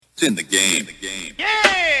in the game.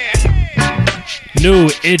 New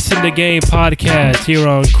It's in the Game podcast here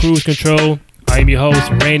on Cruise Control. I am your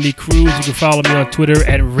host, Randy Cruz. You can follow me on Twitter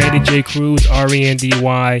at Randy J. Cruz,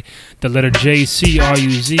 R-E-N-D-Y, the letter J,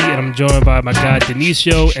 C-R-U-Z, and I'm joined by my guy,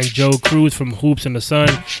 Denisio, and Joe Cruz from Hoops in the Sun.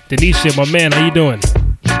 Denisio, my man, how you doing?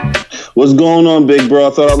 What's going on, big bro?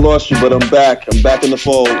 I thought I lost you, but I'm back. I'm back in the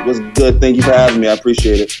fold. What's good? Thank you for having me. I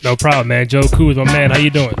appreciate it. No problem, man. Joe Cruz, my man, how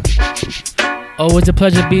you doing? Oh, it's a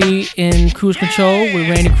pleasure to be in Cruise Control with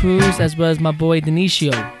Randy Cruz as well as my boy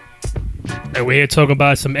Denisio. And we're here talking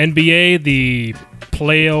about some NBA, the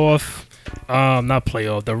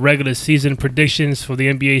the regular season predictions for the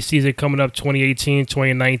NBA season coming up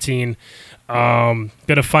 2018-2019.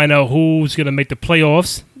 Gonna find out who's gonna make the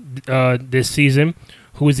playoffs this season,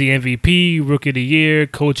 who is the MVP, Rookie of the Year,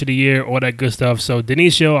 Coach of the Year, all that good stuff. So,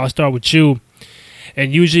 Denisio, I'll start with you.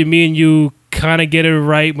 And usually me and you kind of get it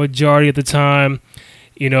right majority of the time.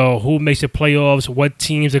 You know, who makes the playoffs, what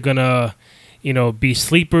teams are going to, be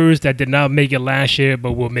sleepers that did not make it last year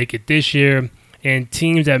but will make it this year. And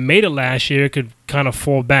teams that made it last year could kind of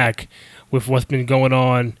fall back with what's been going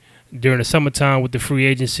on during the summertime with the free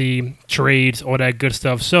agency, trades, all that good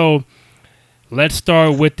stuff. So, let's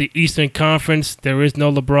start with the Eastern Conference. There is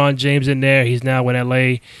no LeBron James in there. He's now in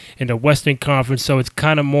LA in the Western Conference, so it's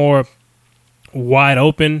kind of more wide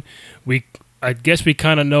open. I guess we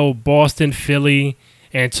kind of know Boston, Philly,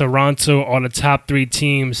 and Toronto are the top three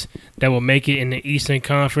teams that will make it in the Eastern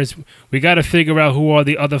Conference. We got to figure out who are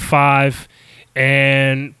the other five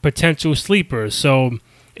and potential sleepers. So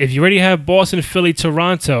if you already have Boston, Philly,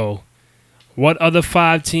 Toronto, what other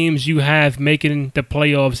five teams you have making the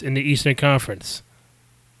playoffs in the Eastern Conference?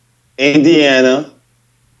 Indiana.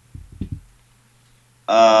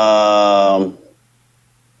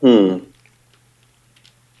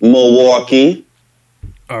 Milwaukee.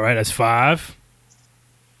 All right, that's five.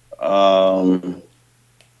 You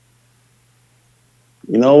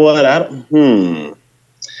know what? I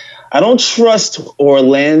don't trust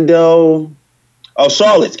Orlando. Oh,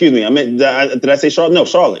 Charlotte. Excuse me. Did I say Charlotte? No,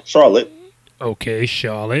 Charlotte. Okay,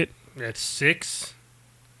 Charlotte. That's six.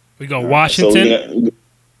 We got Washington. So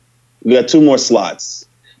we got two more slots.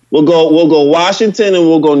 We'll go Washington and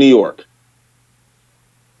we'll go New York.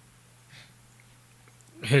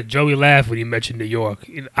 Joey laughed when he mentioned New York.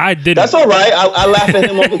 I didn't. That's all right. I laugh at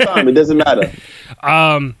him all the time. It doesn't matter.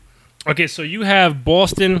 Okay, so you have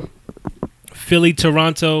Boston, Philly,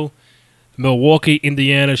 Toronto, Milwaukee,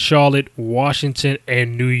 Indiana, Charlotte, Washington,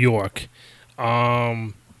 and New York.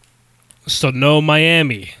 So no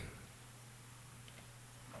Miami.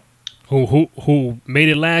 Who made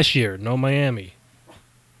it last year? No Miami.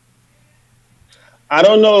 I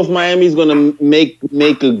don't know if Miami's going to make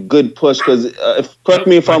a good push because, correct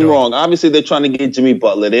me if I'm wrong, obviously they're trying to get Jimmy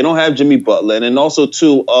Butler. They don't have Jimmy Butler. And also,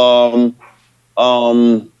 too, I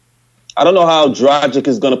don't know how Dragic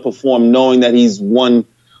is going to perform knowing that he's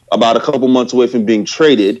about a couple months away from being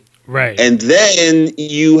traded. Right. And then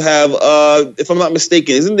you have, if I'm not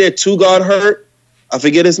mistaken, isn't there two guard hurt? I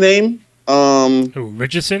forget his name. Who,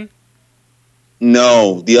 Richardson?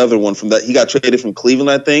 No, the other one he got traded from Cleveland,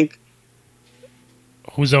 I think.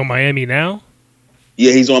 Who's on Miami now?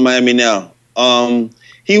 Yeah, he's on Miami now.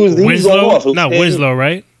 He was Winslow? off. Not Winslow,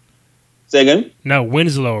 right? Say again? Not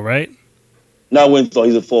Winslow, right? Not Winslow.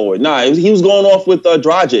 He's a forward. He was going off with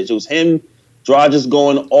Dragic. It was him, Dragic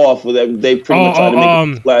going off with that. They pretty much tried to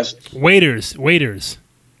make it splash. Waiters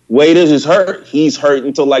is hurt. He's hurt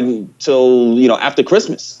until after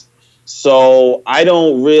Christmas. So I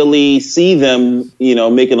don't really see them,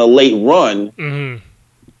 making a late run. Mm-hmm.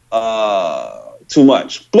 Too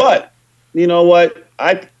much. But you know what?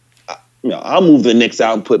 I'll move the Knicks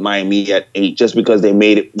out and put Miami at 8 just because they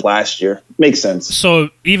made it last year. Makes sense. So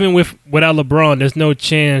even without LeBron, there's no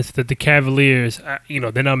chance that the Cavaliers,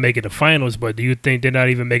 they're not making the finals. But do you think they're not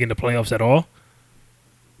even making the playoffs at all?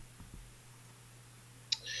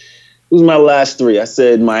 Who's my last three? I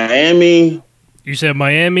said Miami. You said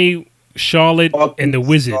Miami, Charlotte, and the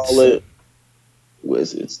Wizards. Charlotte,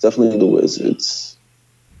 Wizards. Definitely the Wizards.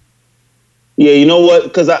 Yeah, you know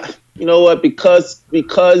what? Because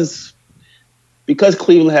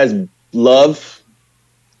Cleveland has Love,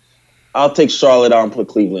 I'll take Charlotte out and put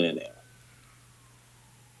Cleveland in there.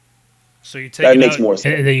 So that makes more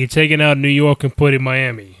sense. And then you're taking out New York and putting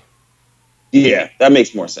Miami. Yeah, that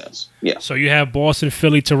makes more sense. Yeah. So you have Boston,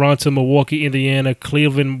 Philly, Toronto, Milwaukee, Indiana,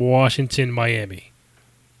 Cleveland, Washington, Miami.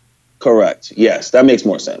 Correct. Yes, that makes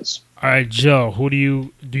more sense. All right, Joe, do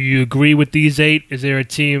you agree with these 8? Is there a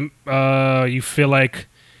team you feel like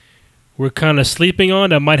we're kind of sleeping on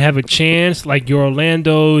that might have a chance, like your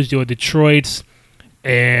Orlandos, your Detroits,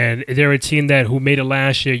 And is there a team that who made it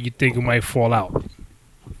last year you think might fall out?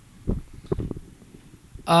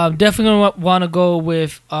 Definitely want to go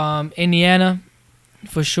with Indiana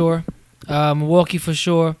for sure, Milwaukee for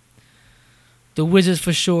sure, the Wizards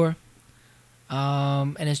for sure,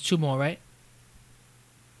 and there's two more, right?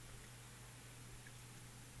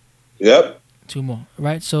 Yep. Two more,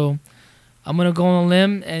 right? So I'm gonna go on a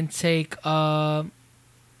limb and take the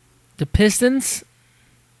Pistons.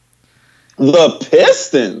 The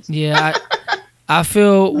Pistons. Yeah, I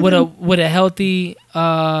feel with a healthy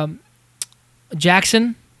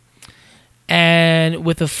Jackson, and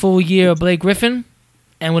with a full year of Blake Griffin,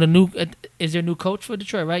 and with a new is there a new coach for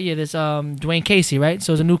Detroit, right? Yeah, there's Dwayne Casey, right?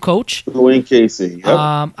 So it's a new coach. Dwayne Casey.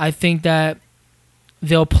 Yep. I think that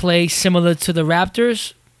they'll play similar to the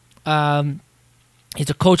Raptors. He's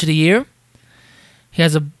a coach of the year. He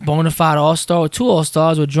has a bona fide all-star, or two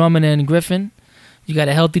all-stars with Drummond and Griffin. You got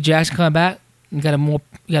a healthy Jackson coming back. You got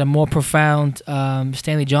a more profound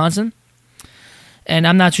Stanley Johnson. And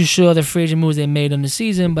I'm not too sure the free agent moves they made on the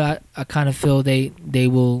season, but I kind of feel they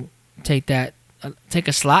will take a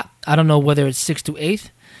slot. I don't know whether it's 6th to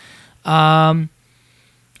 8th. I'm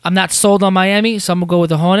not sold on Miami, so I'm gonna go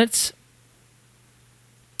with the Hornets.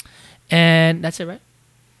 And that's it, right?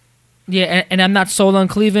 Yeah, and I'm not sold on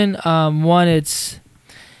Cleveland. One, it's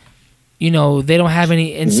they don't have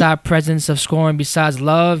any inside presence of scoring besides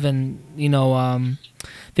Love, and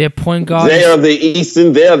their point guard. They are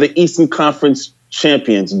the Eastern Conference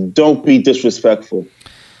champions. Don't be disrespectful.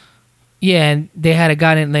 Yeah, and they had a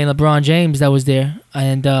guy named LeBron James that was there,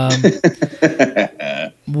 and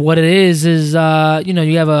what it is you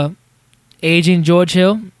have a aging George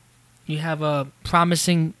Hill, you have a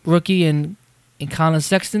promising rookie in Colin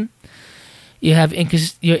Sexton. You have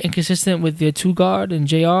you're inconsistent with your two guard and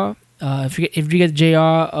JR. If you get JR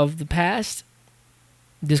of the past,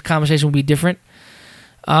 this conversation will be different.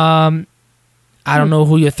 I don't know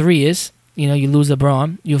who your 3 is. You lose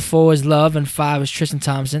LeBron. Your 4 is Love, and 5 is Tristan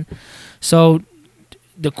Thompson. So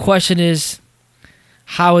the question is,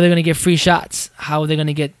 how are they going to get free shots? How are they going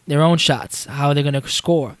to get their own shots? How are they going to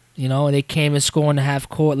score? They can't even score in the half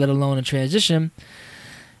court, let alone in transition,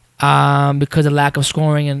 because of lack of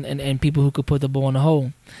scoring and people who could put the ball in the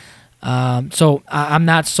hole. So I'm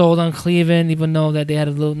not sold on Cleveland, even though that they had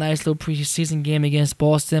a nice little preseason game against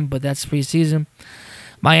Boston, but that's preseason.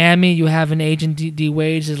 Miami, you have an agent, D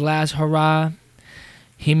Wade, his last hurrah.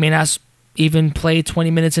 He may not even play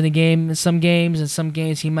 20 minutes in a game in some games. In some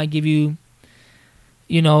games, he might give you,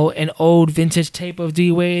 an old vintage tape of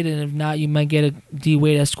D Wade, and if not, you might get a D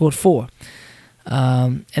Wade that scored 4.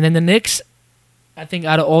 And then the Knicks, I think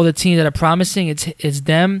out of all the teams that are promising, it's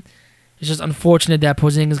them. It's just unfortunate that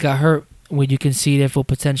Porzingis got hurt, where you can see their full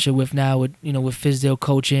potential with Fizdale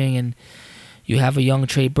coaching, and you have a young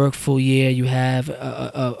Trey Burke full year. You have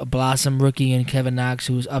a blossom rookie in Kevin Knox,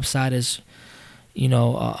 whose upside is,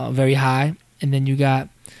 very high. And then you got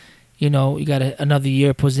another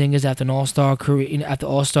year of Porzingis after an All-Star career, after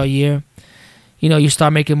All-Star year. You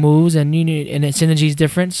start making moves, and the synergy is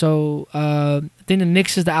different. So I think the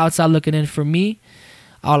Knicks is the outside looking in for me.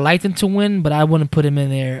 I would like them to win, but I wouldn't put them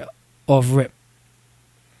in there off rip.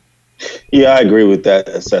 Yeah, I agree with that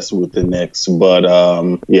assessment with the Knicks, but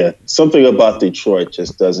something about Detroit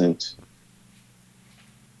just doesn't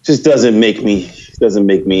move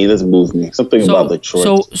me. Something about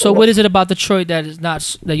Detroit. So what is it about Detroit that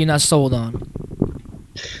you're not sold on?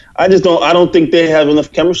 I don't think they have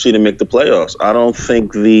enough chemistry to make the playoffs. I don't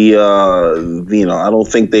think I don't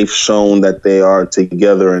think they've shown that they are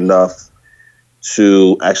together enough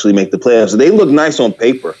to actually make the playoffs. They look nice on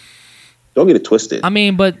paper. Don't get it twisted. I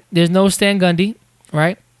mean, but there's no Stan Gundy,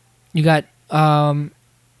 right? You got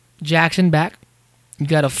Jackson back. You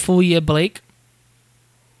got a full year Blake.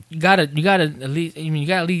 You gotta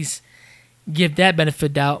at least give that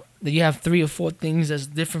benefit out that you have 3 or 4 things that's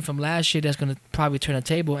different from last year that's gonna probably turn the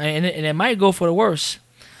table, and it might go for the worse.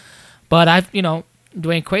 But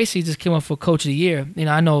Dwayne Casey just came up for Coach of the Year.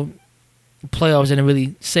 I know the playoffs didn't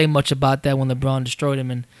really say much about that when LeBron destroyed him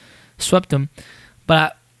and swept him,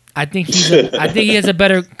 but I think he has a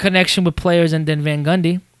better connection with players than Van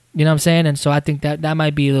Gundy. You know what I'm saying? And so I think that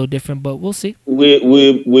might be a little different, but we'll see.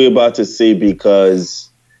 We're about to see because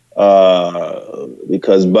by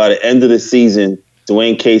the end of the season,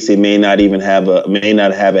 Dwayne Casey may not have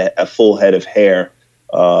a full head of hair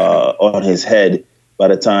on his head by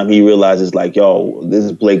the time he realizes, like, yo,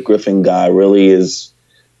 this Blake Griffin guy really is.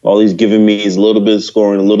 All he's giving me is a little bit of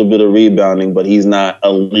scoring, a little bit of rebounding, but he's not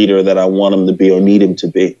a leader that I want him to be or need him to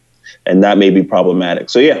be. And that may be problematic.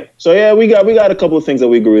 So we got a couple of things that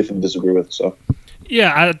we agree with and disagree with. So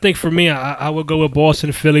Yeah, I think for me, I would go with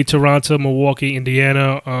Boston, Philly, Toronto, Milwaukee,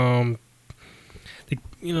 Indiana.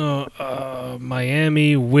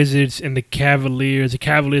 Miami, Wizards, and the Cavaliers. The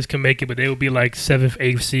Cavaliers can make it, but they would be like 7th,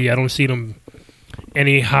 8th seed. I don't see them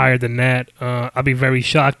any higher than that. I'd be very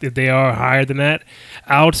shocked if they are higher than that.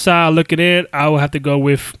 Outside looking in, I would have to go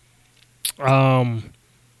with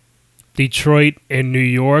Detroit and New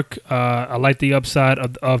York. I like the upside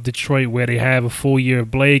of Detroit, where they have a full year of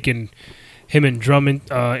Blake and him and Drummond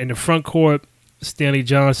in the front court, Stanley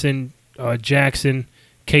Johnson, Jackson,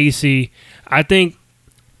 Casey. I think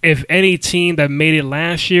if any team that made it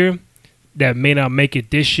last year that may not make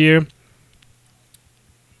it this year,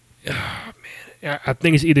 I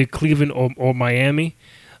think it's either Cleveland or Miami.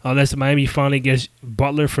 Unless Miami finally gets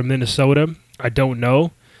Butler from Minnesota. I don't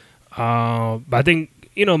know. But I think,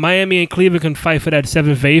 Miami and Cleveland can fight for that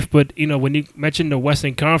 7th, 8th. But, when you mention the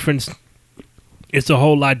Western Conference, it's a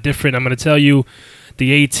whole lot different. I'm going to tell you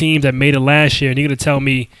the 8 teams that made it last year, and you're going to tell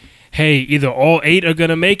me, hey, either all 8 are going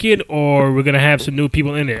to make it or we're going to have some new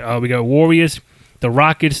people in it. We got Warriors, the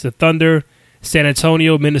Rockets, the Thunder, San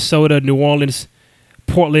Antonio, Minnesota, New Orleans,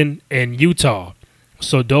 Portland, and Utah.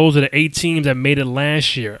 So those are the 8 teams that made it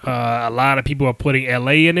last year. A lot of people are putting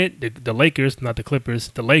LA in it, the Lakers, not the Clippers,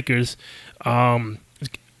 the Lakers.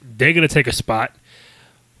 They're going to take a spot.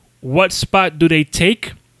 What spot do they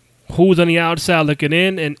take? Who's on the outside looking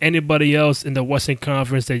in, and anybody else in the Western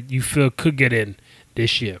Conference that you feel could get in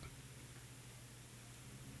this year?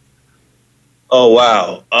 Oh,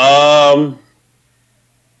 wow.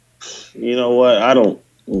 You know what?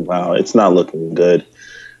 Wow, it's not looking good.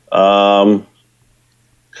 Well,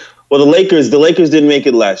 the Lakers didn't make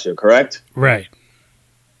it last year, correct? Right.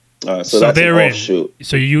 So that's they're an in. offshoot.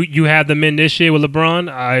 So you have them in this year with LeBron,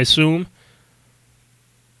 I assume?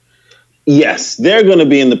 Yes, they're going to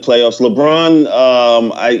be in the playoffs. LeBron,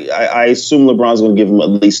 I assume LeBron's going to give him at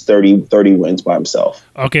least 30 wins by himself.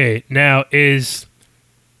 Okay, now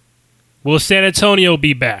will San Antonio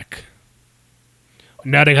be back?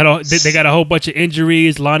 Now they got a whole bunch of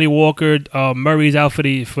injuries. Lonnie Walker, Murray's out for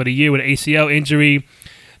the year with an ACL injury.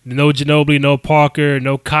 No Ginobili, no Parker,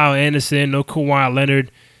 no Kyle Anderson, no Kawhi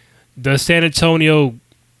Leonard. Does San Antonio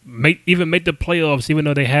make the playoffs, even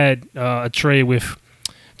though they had a trade with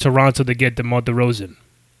Toronto to get DeMar DeRozan?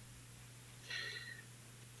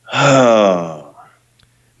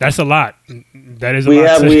 That's a lot. That is a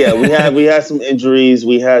lot. We had some injuries.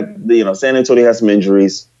 We had San Antonio has some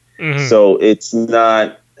injuries. Mm-hmm. So it's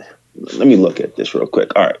not. Let me look at this real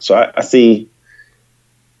quick. All right. So I see.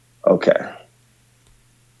 Okay.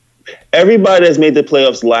 Everybody that's made the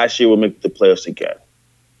playoffs last year will make the playoffs again,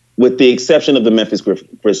 with the exception of the Memphis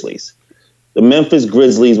Grizzlies. The Memphis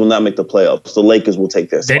Grizzlies will not make the playoffs. The Lakers will take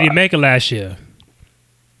their spot. They didn't make it last year.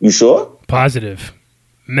 You sure? Positive.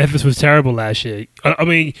 Memphis was terrible last year. I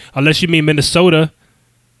mean, unless you mean Minnesota.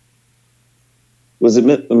 Was it?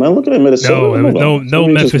 Am I looking at Minnesota? No, it was no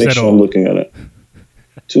Memphis at all. I'm looking at it.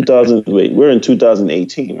 2000. Wait, we're in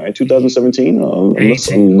 2018, right? 2017. I'm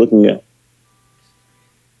looking at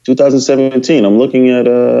 2017. I'm looking at.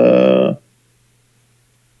 Oh,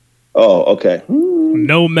 okay.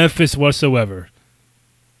 No Memphis whatsoever.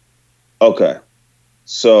 Okay,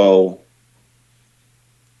 so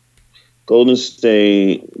Golden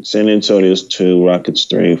State, San Antonio's 2, Rockets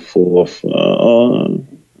 3, 4.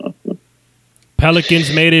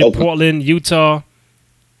 Pelicans made it. Okay. Portland, Utah.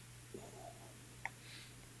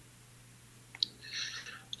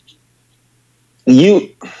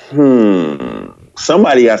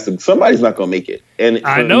 Somebody's not gonna make it. And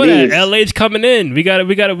I know that LA's coming in. We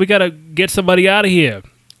gotta get somebody out of here.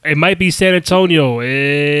 It might be San Antonio.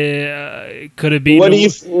 Could it be? What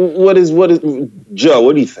is Joe?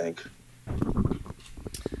 What do you think?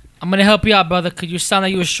 I'm gonna help you out, brother, because you sound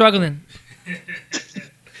like you were struggling.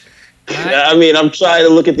 Right. I mean, I'm trying to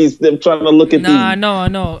look at these. I'm trying to look at these. I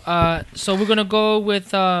know. So we're gonna go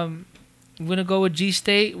with G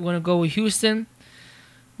State. We're gonna go with Houston.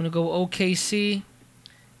 I'm gonna go with OKC.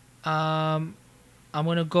 I'm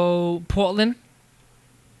gonna go Portland.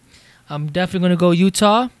 I'm definitely gonna go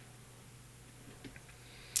Utah.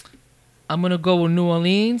 I'm gonna go with New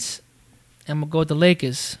Orleans. I'm gonna go with the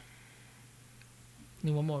Lakers.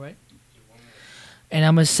 Need one more, right? And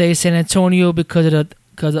I'm gonna say San Antonio because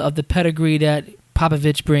of the pedigree that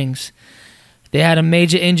Popovich brings. They had a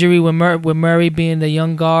major injury with Murray being the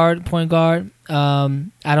young point guard. I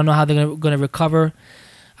don't know how they're going to recover.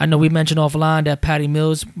 I know we mentioned offline that Patty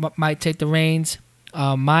Mills might take the reins.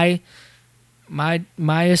 My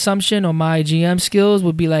assumption or my GM skills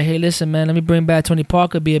would be like, hey, listen, man, let me bring back Tony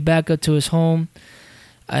Parker, be a backup to his home,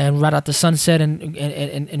 and ride out the sunset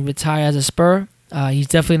and retire as a Spur. He's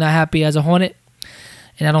definitely not happy as a Hornet.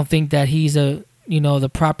 and I don't think that he's the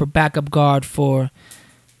proper backup guard for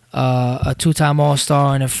a two-time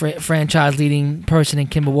All-Star and a franchise-leading person in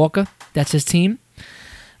Kemba Walker. That's his team.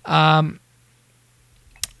 I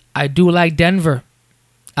do like Denver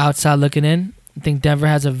outside looking in. I think Denver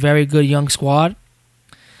has a very good young squad.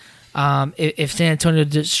 If San Antonio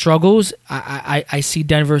struggles, I see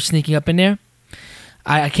Denver sneaking up in there.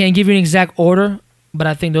 I can't give you an exact order, but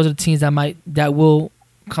I think those are the teams that will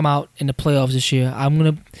come out in the playoffs this year. I'm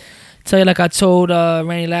gonna tell you like I told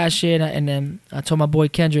Randy last year, and then I told my boy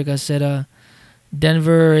Kendrick. I said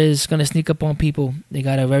Denver is gonna sneak up on people. They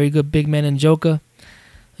got a very good big man in Djokovic,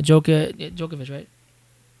 right?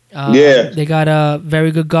 Yeah. They got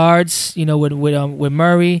very good guards. With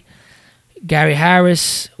Murray, Gary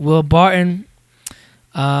Harris, Will Barton.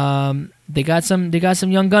 They got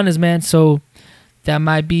some young gunners, man. So that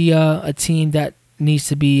might be a team that needs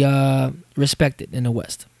to be respected in the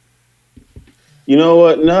West. You know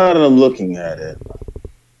what? Now that I'm looking at it,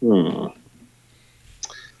 all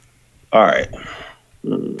right.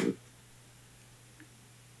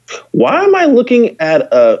 Why am I looking at?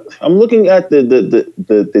 I'm looking at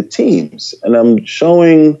the teams, and I'm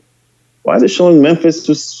showing. Why is it showing Memphis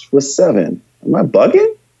was 7? Am I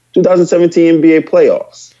bugging? 2017 NBA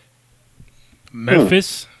playoffs.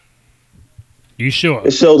 Memphis. You sure?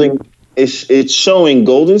 It's showing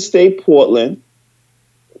Golden State, Portland,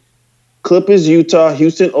 Clippers, Utah,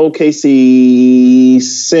 Houston, OKC,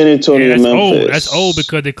 San Antonio, that's Memphis. That's old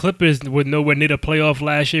because the Clippers were nowhere near the playoff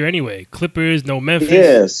last year anyway. Clippers, no Memphis.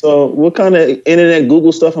 Yeah, so what kind of internet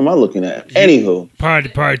Google stuff am I looking at? Anywho.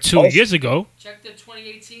 Probably 2 years ago. Check the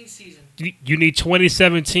 2018 season. You need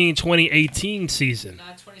 2017, 2018 season.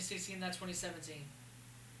 Not 2016, not 2017.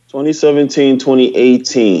 2017,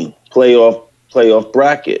 2018 playoff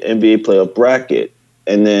bracket, NBA playoff bracket.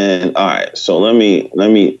 And then, all right, so let me,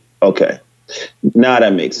 okay. Now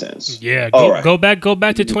that makes sense. Yeah, right. go back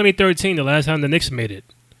to 2013, the last time the Knicks made it.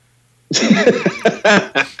 It's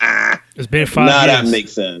been 5 years. Now that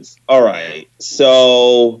makes sense. All right.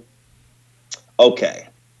 So, okay.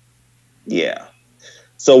 Yeah.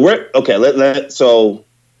 So so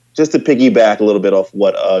just to piggyback a little bit off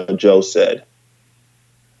what Joe said.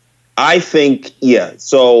 I think,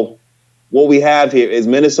 so what we have here is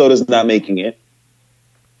Minnesota's not making it.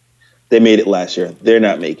 They made it last year. They're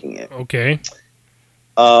not making it. Okay.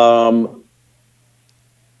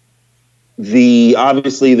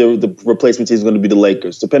 Obviously the replacement team is going to be the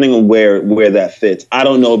Lakers, depending on where that fits. I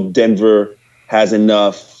don't know if Denver has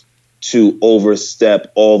enough to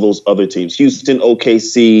overstep all those other teams. Houston,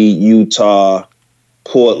 OKC, Utah,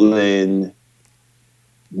 Portland,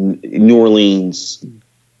 New Orleans,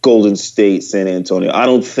 Golden State, San Antonio. I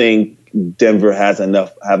don't think Denver has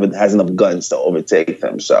enough guns to overtake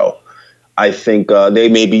them. So I think they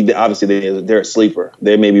may be, obviously they're a sleeper.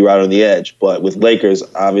 They may be right on the edge, but with Lakers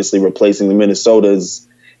obviously replacing the Minnesota's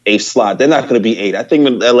 8th slot, they're not going to be 8. I think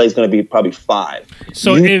LA is going to be probably 5.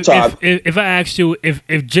 So if I asked you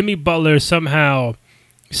if Jimmy Butler somehow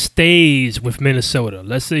stays with Minnesota,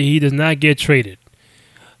 let's say he does not get traded,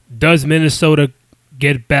 does Minnesota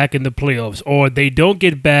get back in the playoffs, or they don't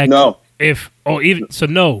get back? No.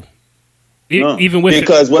 No. Even with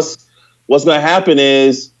because what's going to happen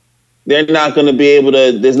is they're not going to be able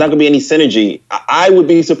to. There's not going to be any synergy. I would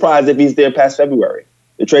be surprised if he's there past February,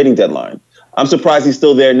 the trading deadline. I'm surprised he's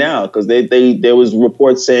still there now because there was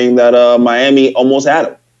reports saying that Miami almost had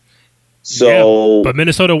him. So, yeah, but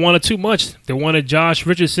Minnesota wanted too much. They wanted Josh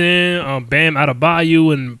Richardson, Bam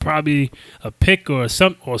Adebayo, and probably a pick or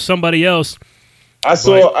somebody else. I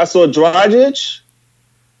saw Dragic.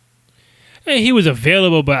 Hey, he was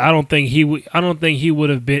available, but I don't think he would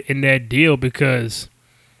have been in that deal because,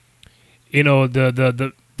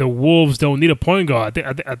 the Wolves don't need a point guard.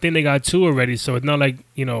 I think they got 2 already, so it's not like,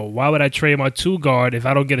 why would I trade my 2 guard if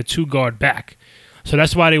I don't get a 2 guard back? So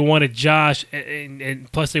that's why they wanted Josh,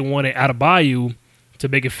 and plus they wanted Adebayo to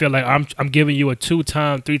make it feel like I'm giving you a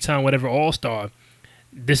 2-time, 3-time, whatever All-Star.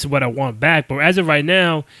 This is what I want back. But as of right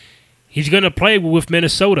now, he's going to play with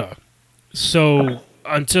Minnesota. So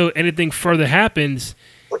until anything further happens,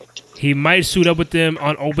 he might suit up with them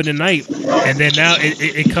on opening night. And then now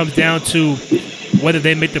it comes down to whether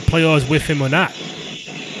they make the playoffs with him or not.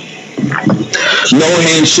 No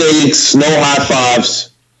handshakes, no high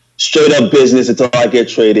fives, straight up business until I get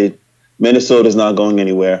traded. Minnesota's not going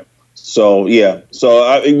anywhere. So, yeah.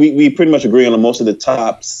 So we pretty much agree on most of the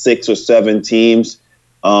top 6 or 7 teams.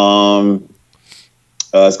 It's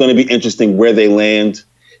going to be interesting where they land.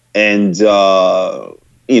 And,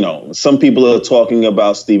 some people are talking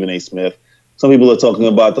about Stephen A. Smith. Some people are talking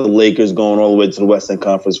about the Lakers going all the way to the Western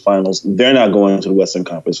Conference Finals. They're not going to the Western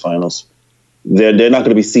Conference Finals. they're not going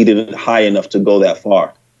to be seated high enough to go that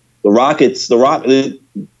far. Golden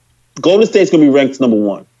State's going to be ranked number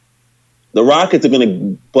 1. The Rockets are going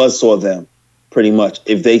to buzzsaw them pretty much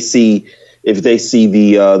if they see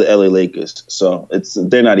the LA Lakers. So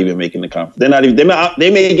they're not even making the conference. They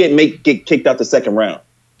may get kicked out the second round.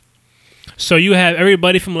 So you have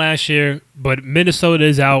everybody from last year, but Minnesota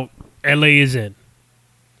is out, LA is in.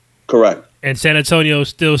 Correct. And San Antonio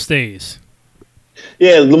still stays.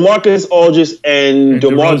 Yeah, LaMarcus Aldridge and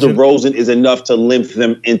DeMar DeRozan is enough to limp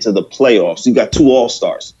them into the playoffs. You got 2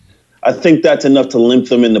 All-Stars. I think that's enough to limp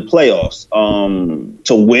them in the playoffs.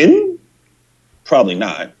 To win? Probably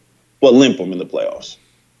not. But limp them in the playoffs.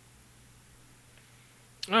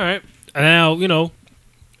 All right. Now,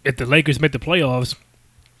 if the Lakers make the playoffs,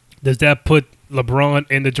 does that put LeBron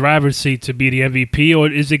in the driver's seat to be the MVP, or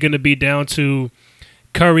is it going to be down to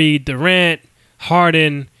Curry, Durant,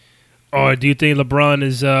 Harden, or do you think LeBron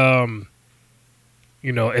is,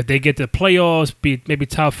 if they get the playoffs, be maybe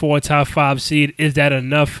top 4, top 5 seed, is that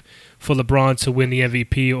enough for LeBron to win the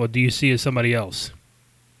MVP, or do you see it as somebody else?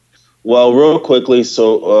 Well, real quickly,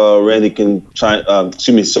 so Randy can chime.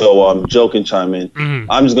 Joe can chime in.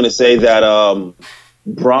 Mm-hmm. I'm just going to say that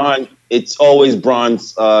it's always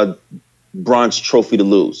Bron's trophy to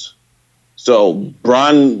lose. So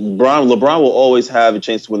LeBron will always have a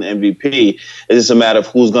chance to win the MVP. It's just a matter of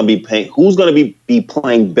who's going to be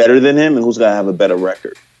playing better than him and who's going to have a better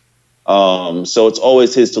record. So it's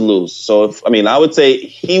always his to lose. So I would say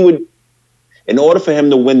he would, in order for him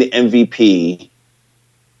to win the MVP,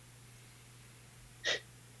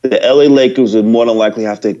 the LA Lakers would more than likely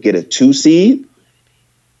have to get a 2 seed.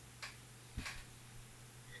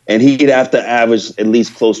 And he'd have to average at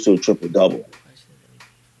least close to a triple-double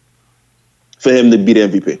for him to be the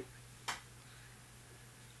MVP.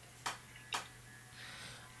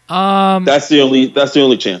 That's the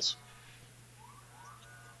only chance.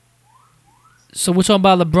 So we're talking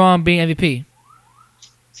about LeBron being MVP.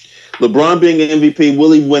 LeBron being an MVP,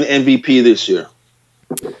 will he win MVP this year?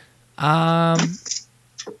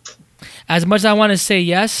 As much as I want to say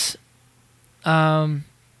yes, I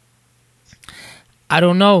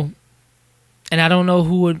don't know. And I don't know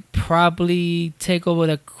who would probably take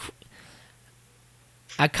over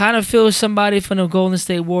I kind of feel somebody from the Golden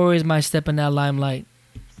State Warriors might step in that limelight.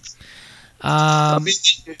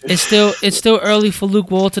 It's still early for Luke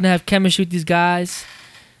Walton to have chemistry with these guys.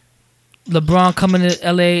 LeBron coming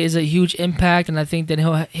to LA is a huge impact, and I think that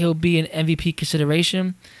he'll be an MVP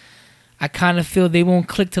consideration. I kind of feel they won't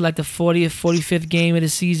click to like the 40th, 45th game of the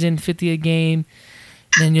season, 50th game.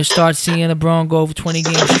 And then you'll start seeing LeBron go over 20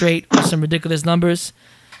 games straight with some ridiculous numbers.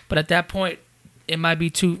 But at that point, it might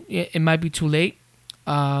be too late.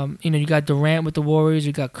 You got Durant with the Warriors,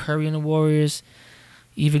 you got Curry in the Warriors,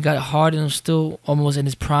 you even got Harden who's still almost in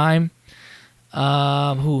his prime,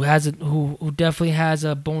 who definitely has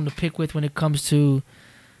a bone to pick with when it comes to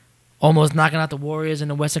almost knocking out the Warriors in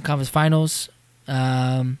the Western Conference Finals.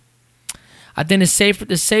 I think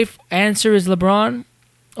the safe answer is LeBron,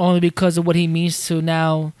 only because of what he means to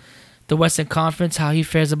now the Western Conference, how he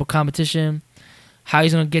fares up with competition, how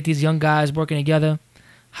he's going to get these young guys working together,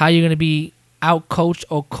 how you're going to be out-coached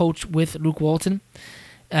or coached with Luke Walton,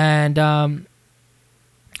 and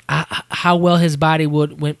how well his body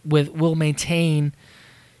will maintain,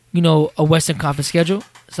 a Western Conference schedule.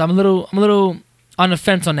 So I'm a little on the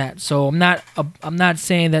fence on that. So I'm not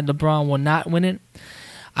saying that LeBron will not win it.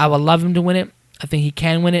 I would love him to win it. I think he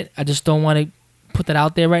can win it. I just don't want to put that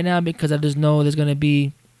out there right now because I just know there's going to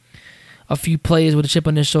be a few players with a chip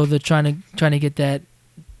on their shoulder trying to get that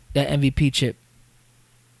MVP chip.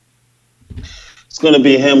 It's going to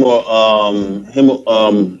be him or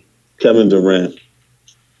Kevin Durant.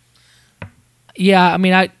 Yeah,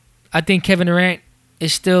 I think Kevin Durant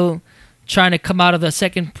is still trying to come out of the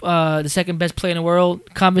second best player in the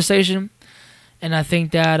world conversation, and I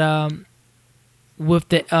think that with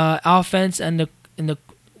the offense and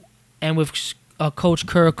with Coach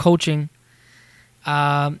Kerr coaching,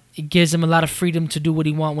 it gives him a lot of freedom to do what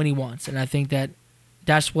he wants when he wants, and I think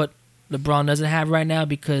that's what LeBron doesn't have right now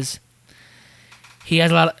because he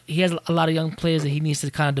has a lot of young players that he needs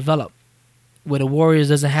to kind of develop. Where the Warriors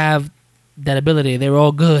doesn't have that ability. They're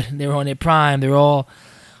all good. They're on their prime. They're all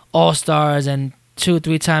all-stars and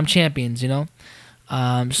 2-3-time champions, So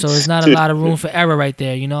there's not a lot of room for error right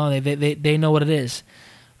there, They know what it is.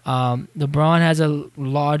 LeBron has a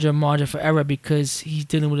larger margin for error because he's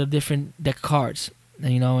dealing with a different deck of cards,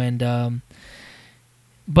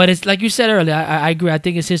 but it's like you said earlier, I agree. I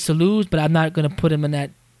think it's his to lose, but I'm not going to put him in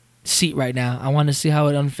that seat right now. I want to see how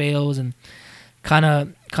it unveils and kind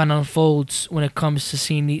of unfolds when it comes to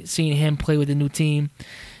seeing him play with the new team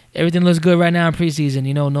everything looks good right now in preseason.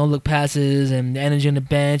 You know, no look passes and energy on the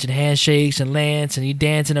bench and handshakes and Lance and you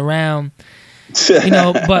dancing around. You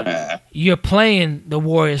know, but you're playing the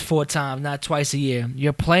Warriors 4 times, not twice a year.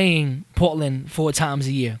 You're playing Portland 4 times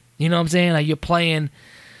a year. You know what I'm saying? Like, you're playing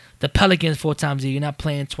the Pelicans 4 times a year. You're not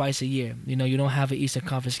playing twice a year. You know, you don't have an Eastern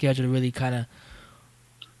Conference schedule to really kind of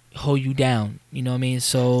hold you down. You know what I mean?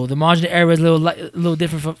 So the margin of error is a little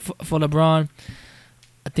different for LeBron.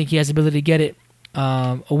 I think he has the ability to get it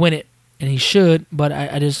or win it, and he should, but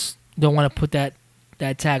I just don't want to put that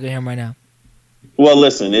tag on him right now. Well,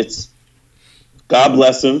 listen, it's God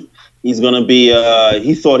bless him. He's going to be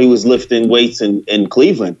he thought he was lifting weights in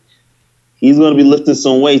Cleveland. He's going to be lifting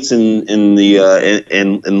some weights in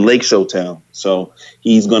Lake Showtown. So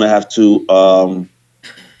he's going to have to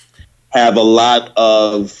have a lot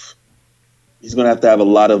of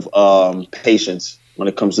patience when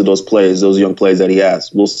it comes to those young players that he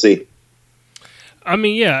has. We'll see. I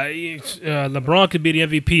mean, yeah, LeBron could be the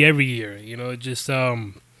MVP every year. You know, just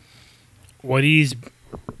what he's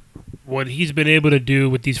been able to do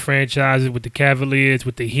with these franchises, with the Cavaliers,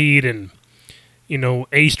 with the Heat, and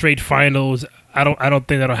 8 straight finals. I don't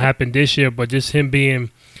think that'll happen this year, but just him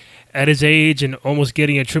being at his age and almost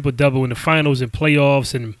getting a triple-double in the finals and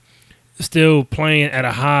playoffs and still playing at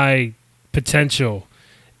a high potential.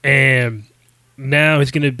 And now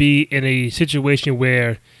he's going to be in a situation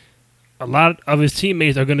where a lot of his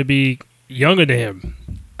teammates are going to be younger than him.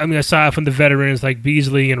 I mean, aside from the veterans like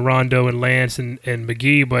Beasley and Rondo and Lance and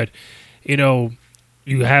McGee, but,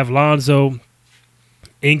 you have Lonzo.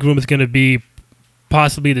 Ingram is going to be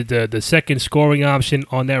possibly the second scoring option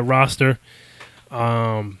on that roster.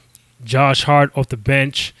 Josh Hart off the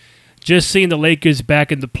bench. Just seeing the Lakers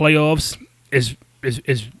back in the playoffs is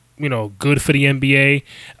good for the NBA.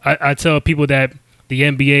 I tell people that the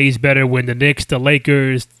NBA is better when the Knicks, the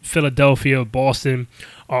Lakers, Philadelphia, Boston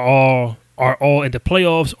are all in the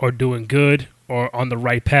playoffs or doing good or on the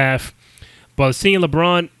right path. But seeing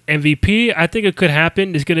LeBron MVP, I think it could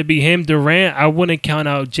happen. It's going to be him, Durant. I wouldn't count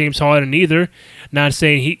out James Harden either. Not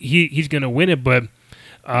saying he's going to win it, but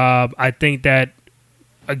I think that,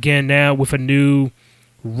 again, now with a new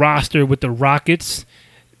roster with the Rockets,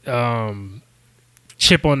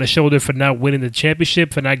 chip on the shoulder for not winning the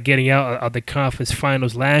championship, for not getting out of the conference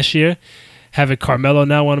finals last year, having Carmelo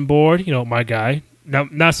now on board, my guy.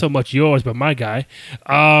 Not so much yours, but my guy.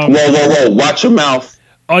 Whoa. Watch your mouth.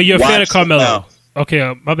 Oh, you're a fan of Carmelo.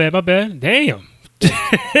 Okay, my bad. Damn.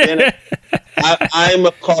 I am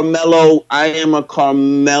a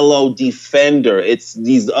Carmelo defender. It's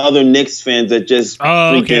these other Knicks fans that just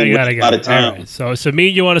I got it. out of town. Right. So me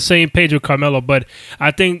and you on the same page with Carmelo, but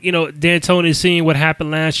I think D'Antoni seeing what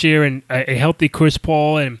happened last year and a healthy Chris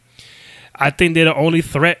Paul, and I think they're the only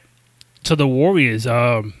threat to the Warriors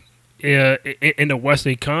in the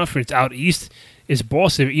Western Conference. Out east is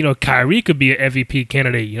Boston. Kyrie could be an MVP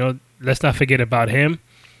candidate. Let's not forget about him.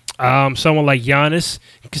 Someone like Giannis,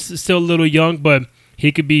 still a little young, but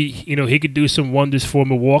he could be, he could do some wonders for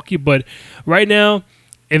Milwaukee. But right now,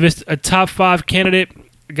 if it's a top 5 candidate,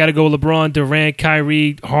 I got to go LeBron, Durant,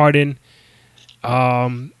 Kyrie, Harden.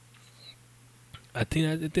 I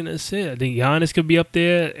think that's it. I think Giannis could be up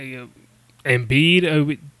there.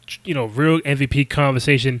 Embiid, real MVP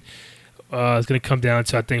conversation is going to come down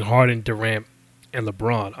to, I think, Harden, Durant, and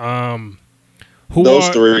LeBron. Those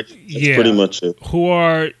three. That's pretty much it. Who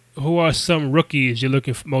are some rookies you're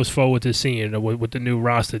looking most forward to seeing with the new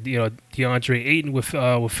roster? DeAndre Ayton with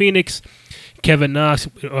Phoenix, Kevin Knox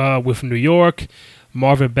with New York,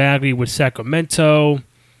 Marvin Bagley with Sacramento,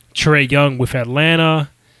 Trae Young with Atlanta,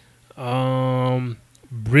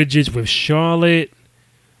 Bridges with Charlotte.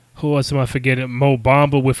 Who else am I forgetting? Mo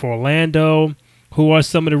Bamba with Orlando. Who are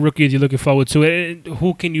some of the rookies you're looking forward to? And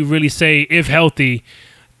who can you really say, if healthy,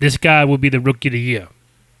 this guy will be the rookie of the year?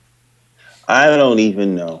 I don't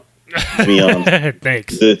even know, to be honest.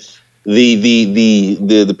 Thanks.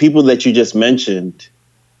 The people that you just mentioned,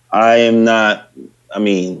 I am not. I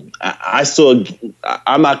mean,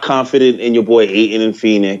 I'm not confident in your boy Ayton in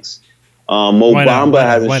Phoenix. Mo Bamba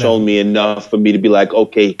hasn't shown me enough for me to be like,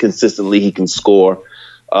 okay, consistently he can score.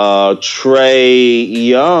 Trae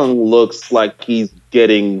Young looks like he's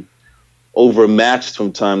getting overmatched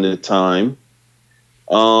from time to time.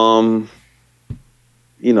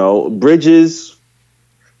 Bridges,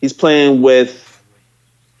 he's playing with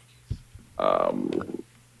Kemba,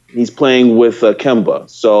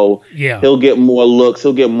 so he'll get more looks.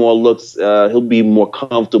 He'll be more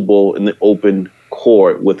comfortable in the open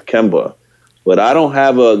court with Kemba. But I don't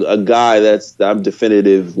have a guy I'm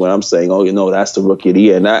definitive when I'm saying, that's the rookie of the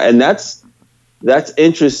year, and that's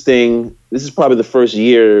interesting this is probably the first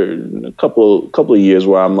year, a couple of years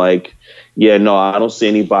where I'm like, yeah, no, I don't see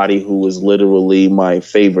anybody who is literally my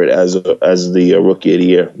favorite as the rookie of the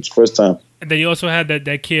year. It's the first time. And then you also had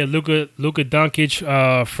that kid Luka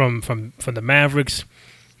Doncic from the Mavericks.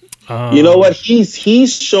 You know what?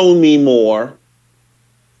 He's shown me more.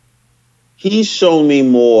 He's shown me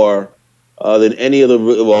more than any other.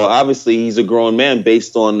 Well, obviously he's a grown man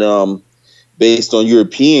based on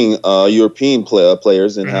European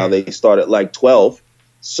players and how they start at like 12.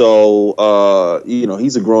 So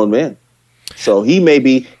he's a grown man. So he may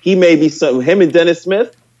be some him and Dennis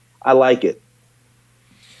Smith. I like it.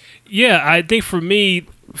 Yeah, I think for me,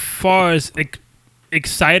 far as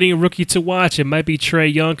exciting rookie to watch, it might be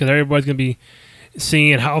Trae Young because everybody's gonna be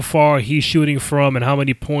seeing how far he's shooting from and how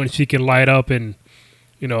many points he can light up and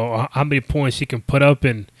how many points he can put up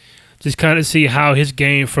and just kind of see how his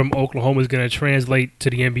game from Oklahoma is going to translate to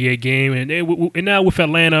the NBA game. And now with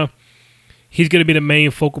Atlanta, he's going to be the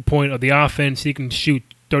main focal point of the offense. He can shoot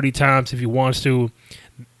 30 times if he wants to.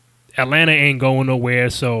 Atlanta ain't going nowhere,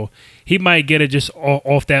 so he might get it just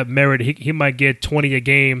off that merit. He might get 20 a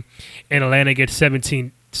game, and Atlanta gets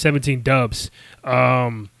 17 dubs.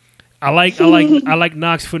 I like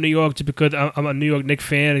Knox for New York just because I'm a New York Knicks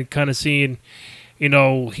fan and kind of seeing,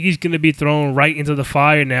 he's going to be thrown right into the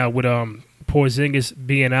fire now with Porzingis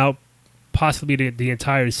being out possibly the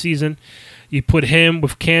entire season. You put him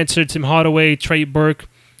with cancer, Tim Hardaway, Trey Burke.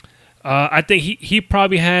 I think he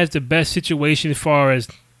probably has the best situation as far as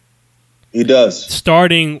he does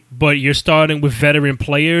starting, but you're starting with veteran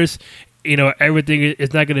players. Everything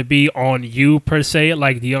is not going to be on you per se,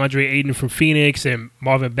 like DeAndre Ayton from Phoenix and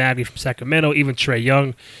Marvin Bagley from Sacramento, even Trae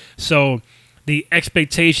Young. So the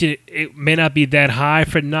expectation, it may not be that high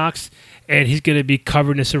for Knox, and he's going to be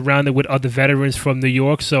covered and surrounded with other veterans from New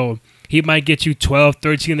York. So he might get you 12,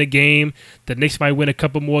 13 in a game. The Knicks might win a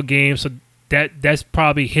couple more games. So that's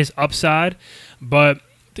probably his upside. But,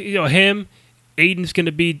 him, Ayton's going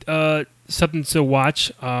to be something to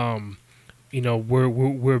watch. We're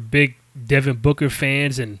big Devin Booker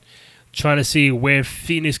fans and trying to see where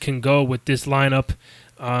Phoenix can go with this lineup.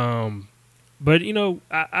 But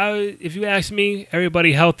if you ask me,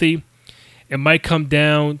 everybody healthy, it might come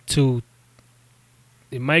down to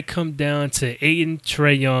Ayton,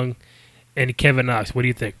 Trae Young, and Kevin Knox. What do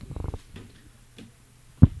you think?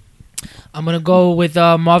 I'm gonna go with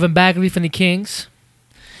Marvin Bagley from the Kings.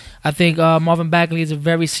 I think Marvin Bagley is a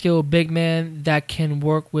very skilled big man that can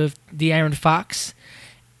work with De'Aaron Fox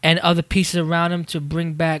and other pieces around him to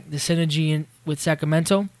bring back the synergy with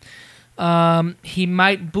Sacramento. He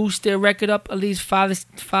might boost their record up at least 5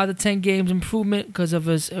 to 10 games improvement because of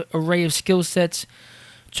his array of skill sets.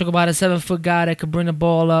 Talk about a 7-foot guy that could bring the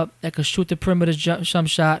ball up, that could shoot the perimeter jump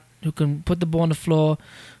shot, who can put the ball on the floor,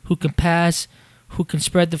 who can pass, who can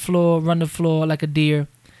spread the floor, run the floor like a deer.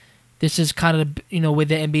 This is kind of where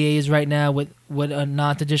the NBA is right now with a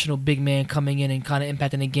non-traditional big man coming in and kind of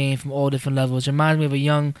impacting the game from all different levels. It reminds me of a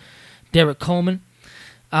young Derek Coleman.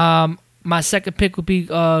 My second pick would be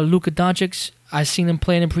Luka Doncic. I've seen him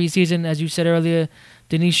playing in preseason, as you said earlier.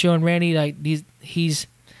 Denisha and Randy, it's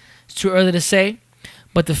too early to say,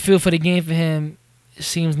 but the feel for the game for him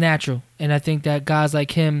seems natural. And I think that guys like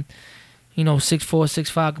him, 6'4",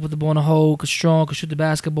 6'5", can put the ball in the hole, could shoot the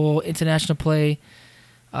basketball, international play,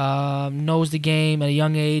 knows the game at a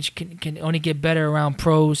young age, can only get better around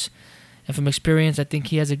pros. And from experience, I think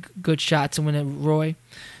he has a good shot to win at Roy.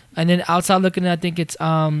 And then outside looking, I think it's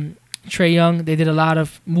Trae Young. They did a lot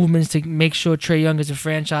of movements to make sure Trae Young is a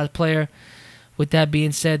franchise player. With that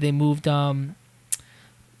being said, they moved the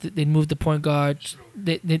point guard.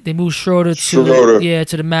 They moved Schroeder to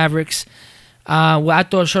the Mavericks. I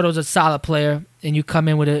thought Schroeder was a solid player, and you come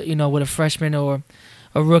in with a freshman or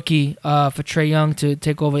a rookie for Trae Young to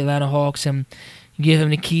take over Atlanta Hawks and give him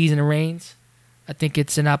the keys and the reins. I think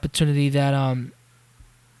it's an opportunity that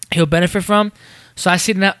he'll benefit from. So I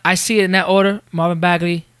see it in that order: Marvin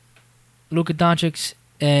Bagley, Luka Doncic,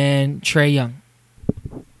 and Trae Young.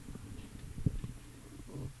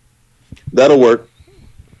 That'll work.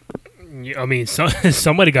 I mean,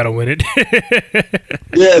 somebody got to win it.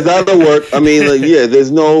 Yeah, that'll work. I mean,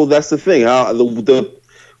 there's no. That's the thing.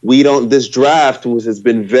 This draft has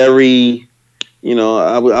been very,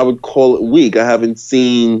 I would call it weak. I haven't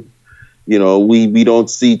seen. We don't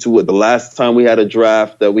see to it. The last time we had a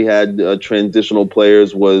draft that we had transitional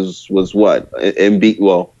players was what? Embiid.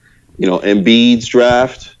 Well, Embiid's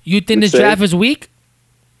draft. You think this draft is weak?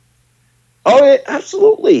 Oh, yeah,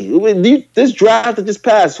 absolutely. This draft that just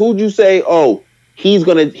passed, who'd you say, he's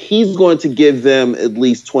going to give them at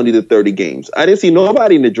least 20 to 30 games? I didn't see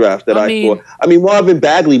nobody in the draft that I thought. I mean, Marvin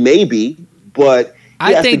Bagley maybe, but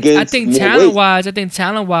he has to gain I think more talent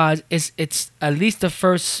weight. wise, it's at least the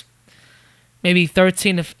first maybe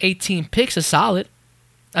 13 to 18 picks are solid.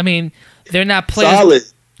 I mean, they're not players. Solid.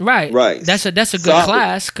 Right. Right. That's a good Solid.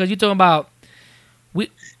 class because you're talking about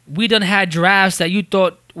we done had drafts that you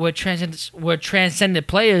thought were transcendent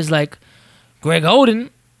players like Greg Oden,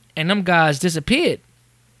 and them guys disappeared.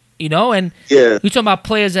 You know, and Yeah. you're talking about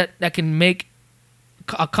players that can make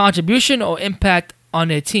a contribution or impact on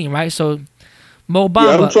their team, right? So Mo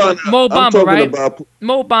Bamba, Mo Bamba, right?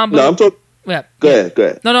 Mo Bamba. No, I'm talking. Yeah. Go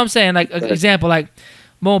ahead. No, I'm saying like an example, like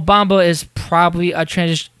Mo Bamba is probably a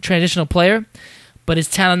transitional player, but his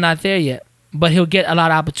talent not there yet. But he'll get a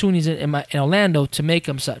lot of opportunities in Orlando to make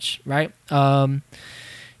him such, right?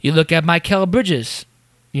 You look at Mikal Bridges,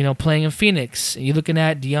 you know, playing in Phoenix. You're looking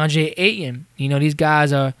at DeAndre Ayton. You know, these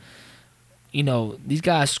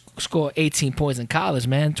guys score 18 points in college,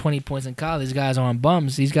 man, 20 points in college. These guys are on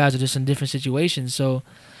bums. These guys are just in different situations. So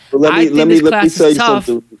I think this class is tough.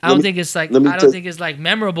 I don't think it's like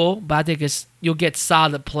memorable, but I think you'll get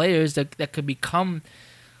solid players that could become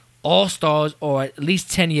all-stars or at least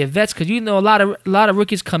 10-year vets, because you know a lot of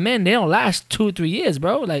rookies come in, they don't last 2-3 years,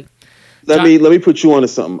 bro. Like let me put you on to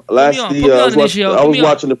something. I was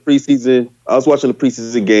watching the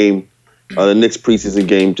preseason game, the Knicks preseason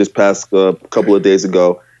game just past a couple of days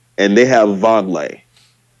ago, and they have Vonleh.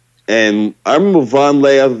 And I remember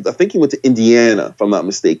Vonleh, I think he went to Indiana, if I'm not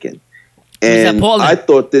mistaken. And I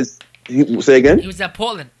thought this. Say again. He was at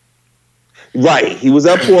Portland. Right, he was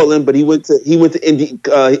at Portland, but he went to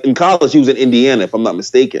in college. He was in Indiana, if I'm not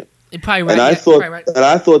mistaken. You're probably right. And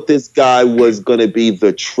I thought this guy was going to be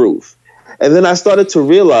the truth. And then I started to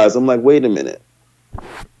realize, I'm like, wait a minute,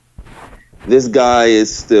 this guy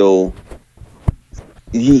is still.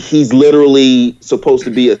 He's literally supposed to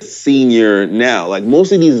be a senior now. Like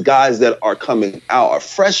most of these guys that are coming out are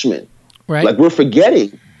freshmen. Right. Like we're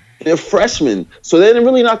forgetting they're freshmen, so they're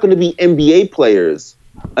really not going to be NBA players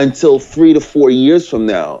until 3 to 4 years from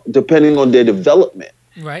now, depending on their development.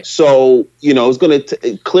 Right. So, you know, it's going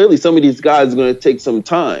to clearly some of these guys are going to take some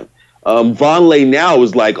time. Vonleh now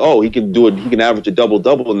is like, oh, he can do it. He can average a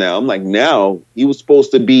double-double now. I'm like, now he was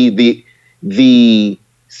supposed to be the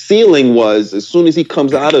ceiling was as soon as he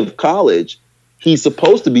comes out of college, he's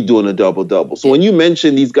supposed to be doing a double-double. So when you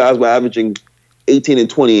mention these guys were averaging 18 and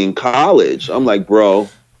 20 in college, I'm like, bro,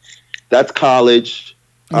 that's college.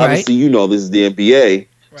 Right. Obviously, you know this is the NBA.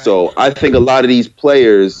 Right. So I think a lot of these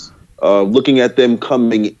players, looking at them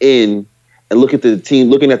coming in and looking at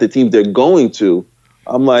the teams they're going to,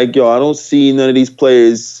 I'm like, yo, I don't see none of these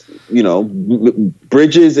players, you know,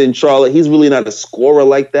 Bridges in Charlotte, he's really not a scorer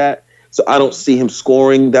like that. So I don't see him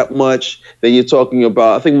scoring that much. Then you're talking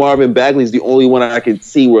about, I think Marvin Bagley is the only one I can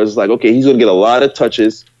see where it's like, okay, he's going to get a lot of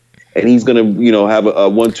touches and he's going to, you know, have a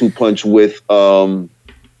 1-2 punch with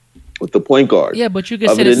the point guard. Yeah, but you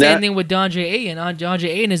can say the same thing with DeAndre Ayton. DeAndre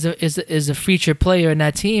Ayton is a featured player in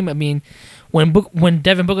that team. I mean, when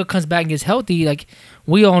Devin Booker comes back and gets healthy, like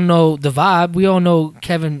we all know the vibe. We all know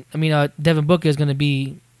Devin Booker is going to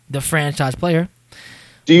be the franchise player.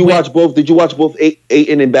 Did you watch both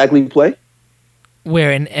Ayton and Bagley play?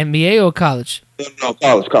 Where, in NBA or college? No,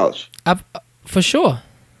 college. For sure.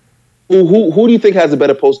 Who do you think has a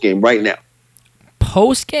better post game right now?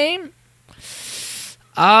 Post game?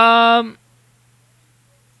 That's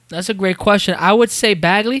a great question. I would say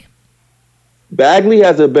Bagley. Bagley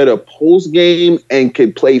has a better post game and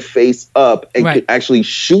can play face up and can actually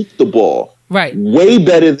shoot the ball. Right. Way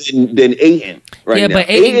better than Ayton right now. But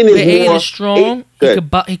Ayton is strong.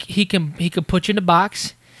 He can put you in the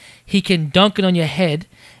box. He can dunk it on your head,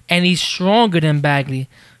 and he's stronger than Bagley.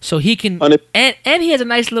 So he can and he has a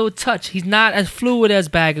nice little touch. He's not as fluid as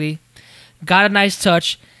Bagley. Got a nice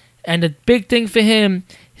touch. And the big thing for him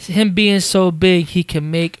being so big, he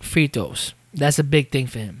can make free throws. That's a big thing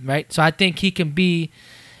for him, right? So I think he can be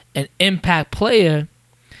an impact player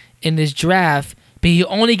in this draft, but he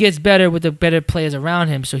only gets better with the better players around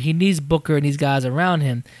him. So he needs Booker and these guys around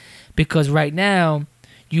him, because right now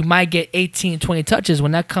you might get 18, 20 touches.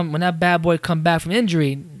 When that bad boy come back from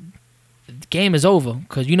injury, the game is over,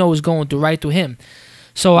 because you know what's going right through him.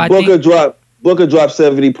 So Booker dropped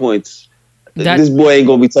 70 points. This boy ain't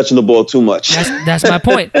gonna be touching the ball too much. That's my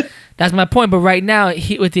point. That's my point. But right now,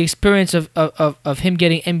 with the experience of him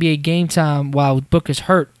getting NBA game time while Booker's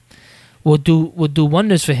hurt, will do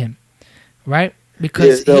wonders for him, right?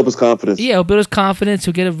 Because it'll help his confidence. Yeah, it'll build his confidence.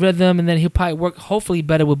 He'll get a rhythm, and then he'll probably work hopefully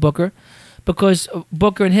better with Booker, because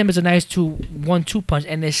Booker and him is a nice 1-2 punch,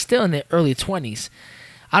 and they're still in their early 20s.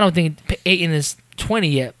 I don't think Ayton is 20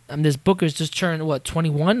 yet. This Booker's just turned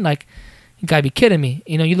 21. You gotta be kidding me.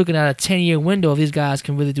 You know, you're looking at a 10-year window if these guys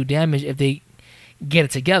can really do damage if they get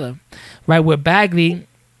it together, right? Where Bagley,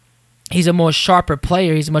 he's a more sharper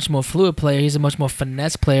player. He's a much more fluid player. He's a much more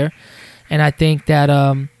finesse player, and I think that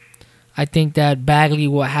Bagley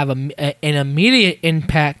will have an immediate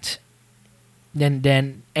impact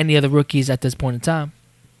than any other rookies at this point in time.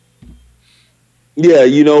 Yeah,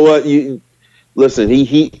 you know what? Listen.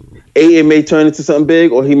 He Ayton may turn into something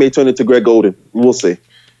big, or he may turn into Greg Oden. We'll see.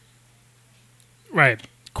 Right.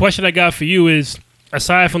 Question I got for you is: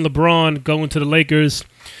 aside from LeBron going to the Lakers,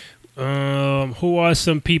 who are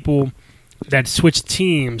some people that switch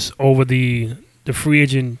teams over the free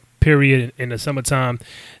agent period in the summertime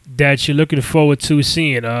that you're looking forward to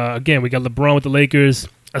seeing? Again, we got LeBron with the Lakers.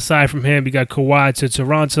 Aside from him, we got Kawhi to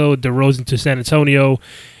Toronto, DeRozan to San Antonio.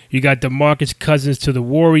 You got DeMarcus Cousins to the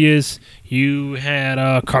Warriors. You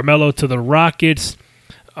had Carmelo to the Rockets.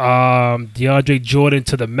 DeAndre Jordan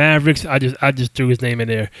to the Mavericks. I just threw his name in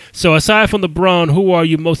there. So aside from LeBron, who are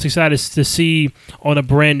you most excited to see on a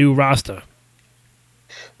brand new roster?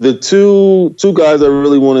 The two guys I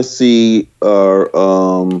really want to see are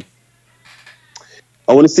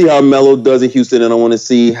I want to see how Melo does in Houston, and I want to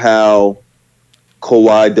see how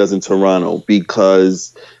Kawhi does in Toronto,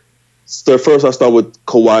 because first I'll start with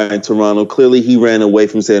Kawhi in Toronto. Clearly he ran away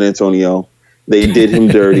from San Antonio. They did him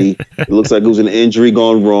dirty. It looks like it was an injury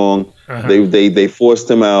gone wrong. Uh-huh. They forced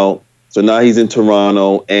him out. So now he's in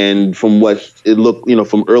Toronto, and from what it looked,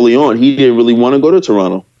 from early on, he didn't really want to go to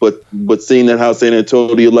Toronto. But seeing that how San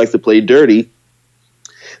Antonio likes to play dirty,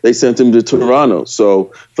 they sent him to Toronto.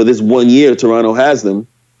 So for this 1 year, Toronto has them,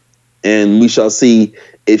 and we shall see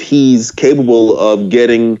if he's capable of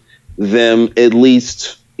getting them at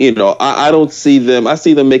least. I don't see them. I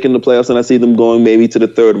see them making the playoffs, and I see them going maybe to the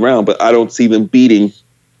third round, but I don't see them beating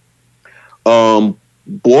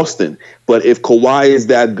Boston. But if Kawhi is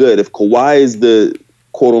that good, if Kawhi is the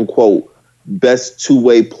quote unquote best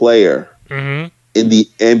two-way player in the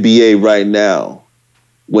NBA right now,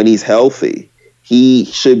 when he's healthy, he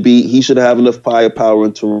should have enough firepower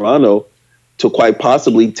in Toronto to quite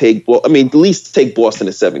possibly at least take Boston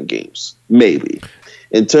to 7 games, maybe.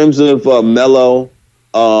 In terms of Melo,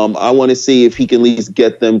 I want to see if he can at least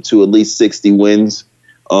get them to at least 60 wins,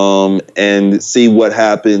 and see what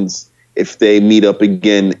happens if they meet up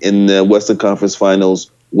again in the Western Conference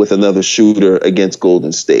Finals with another shooter against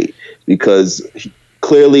Golden State. Because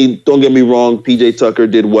clearly, don't get me wrong, PJ Tucker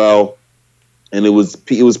did well, and it was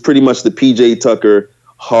pretty much the PJ Tucker,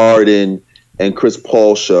 Harden, and Chris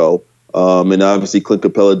Paul show. And obviously Clint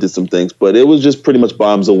Capella did some things, but it was just pretty much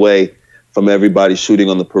bombs away from everybody shooting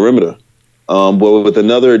on the perimeter. But with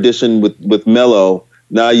another addition with Melo,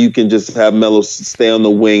 now you can just have Melo stay on the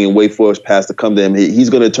wing and wait for his pass to come to him. He's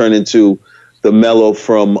going to turn into the Melo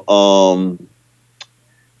from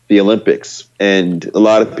the Olympics. And a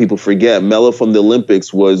lot of people forget Melo from the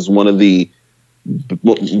Olympics was basically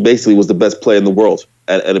was the best player in the world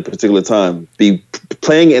at a particular time.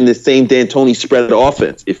 Playing in the same D'Antoni spread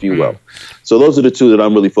offense, if you will. So those are the two that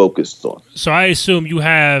I'm really focused on. So I assume you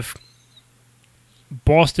have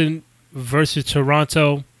Boston versus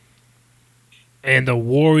Toronto and the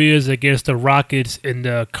Warriors against the Rockets in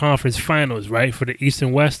the conference finals, right, for the East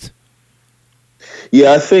and West?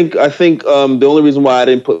 Yeah, I think the only reason why I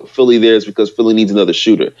didn't put Philly there is because Philly needs another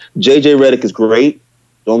shooter. JJ Redick is great,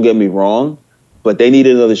 don't get me wrong, but they need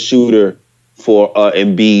another shooter for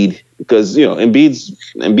Embiid, because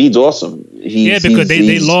Embiid's awesome. Because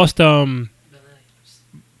they lost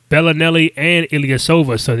Bellinelli and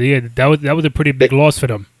Ilyasova, so that was a pretty big loss for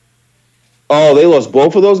them. Oh, they lost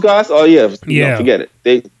both of those guys? Oh yeah. No, forget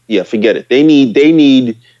it. Forget it. They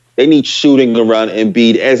need shooting around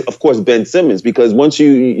Embiid, as of course Ben Simmons, because once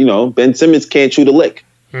Ben Simmons can't shoot a lick.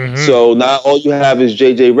 Mm-hmm. So now all you have is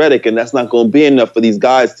JJ Redick, and that's not going to be enough for these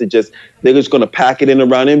guys they're just going to pack it in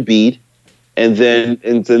around Embiid, and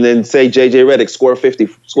then say JJ Redick score 50.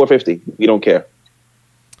 We don't care.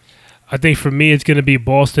 I think for me it's going to be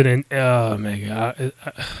Boston, and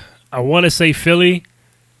I want to say Philly.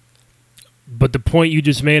 But the point you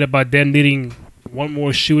just made about them needing one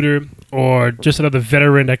more shooter or just another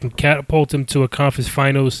veteran that can catapult them to a conference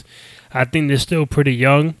finals, I think they're still pretty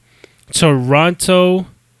young. Toronto,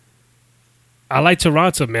 I like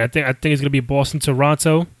Toronto, man. I think it's going to be Boston,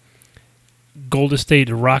 Toronto, Golden State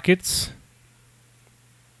Rockets,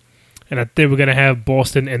 and I think we're going to have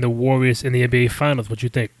Boston and the Warriors in the NBA Finals. What you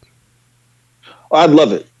think? I'd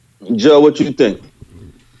love it. Joe, what you think?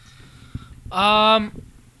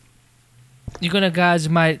 You guys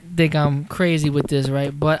might think I'm crazy with this,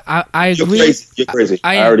 right? But I agree. You're crazy.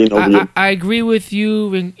 I already know you. I agree with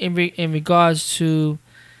you in regards to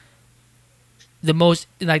the most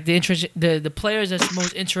like the interest the players that's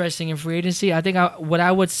most interesting in free agency. I think what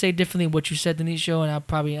I would say differently what you said, Denisho, and I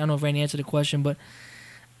don't know if Randy answered the question, but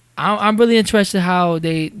I'm really interested how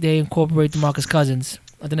they incorporate DeMarcus Cousins.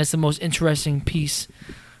 I think that's the most interesting piece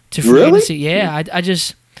to free agency. Yeah,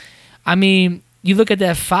 I mean, you look at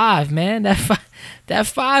that 5, man. That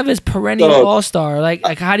 5 is perennial all-star. Like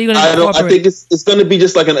how are you gonna incorporate? I think it's gonna be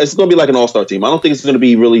just like it's gonna be like an all-star team. I don't think it's gonna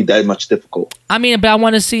be really that much difficult. I mean, but I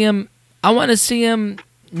want to see him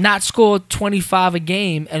not score 25 a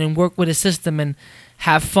game and then work with a system and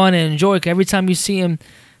have fun and enjoy it. Every time you see him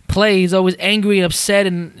play, he's always angry and upset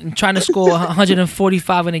and trying to score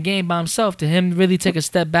 145 in a game by himself. To him really take a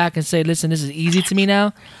step back and say, listen, this is easy to me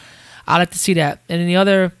now. I like to see that. And then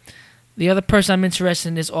the other person I'm interested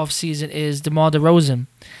in this offseason is DeMar DeRozan.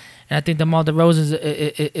 And I think DeMar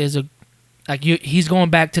DeRozan he's going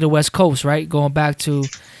back to the West Coast, right? Going back to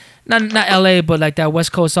not LA, but like that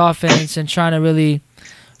West Coast offense and trying to really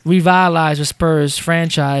revitalize the Spurs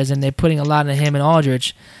franchise, and they're putting a lot in him and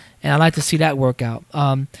Aldridge. And I like to see that work out.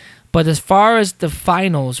 But as far as the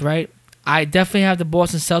finals, right, I definitely have the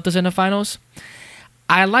Boston Celtics in the finals.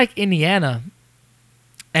 I like Indiana.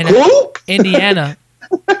 And Indiana.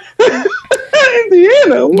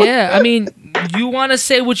 Indiana. What? Yeah, I mean, you want to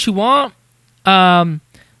say what you want.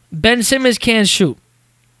 Ben Simmons can't shoot.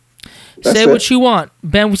 Say what you want.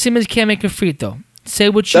 Ben Simmons can't make a free throw. Say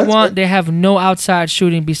what you want. They have no outside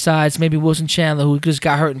shooting besides maybe Wilson Chandler, who just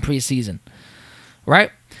got hurt in preseason.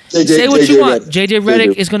 Right? Say what you want. JJ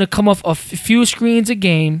Redick is going to come off a few screens a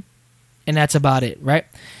game, and that's about it, right?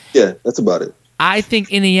 Yeah, that's about it. I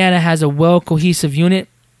think Indiana has a well-cohesive unit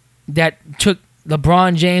that took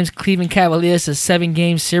LeBron James, Cleveland Cavaliers to a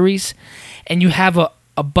 7-game series, and you have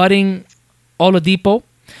a budding Oladipo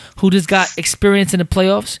who just got experience in the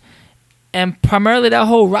playoffs, and primarily that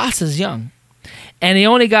whole roster's young, and they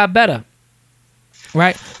only got better,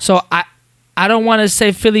 right? So I don't want to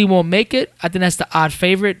say Philly won't make it. I think that's the odd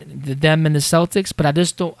favorite, them and the Celtics. But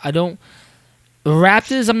the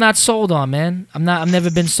Raptors, I'm not sold on, man. I've never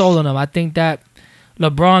been sold on them. I think that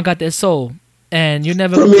LeBron got their soul, and you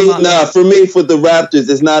never. For the Raptors,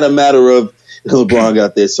 it's not a matter of LeBron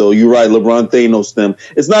got their soul. You're right, LeBron Thanos them.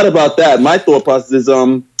 It's not about that. My thought process is,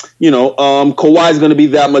 Kawhi's going to be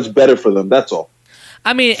that much better for them. That's all.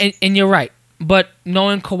 I mean, and you're right, but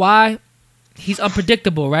knowing Kawhi, he's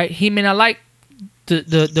unpredictable, right? He may not like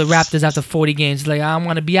the Raptors after 40 games. Like, I don't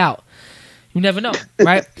want to be out. You never know,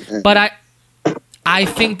 right? But I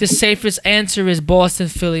think the safest answer is Boston,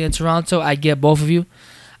 Philly, and Toronto. I get both of you.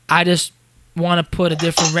 I just want to put a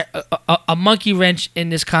different a monkey wrench in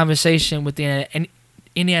this conversation with the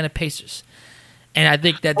Indiana Pacers, and I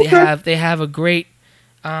think that they have a great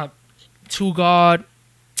 2-guard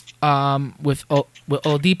with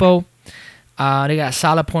Oladipo. They got a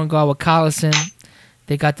solid point guard with Collison.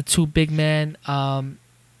 They got the 2 big men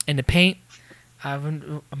in the paint.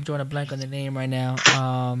 I'm drawing a blank on the name right now.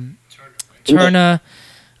 Turner,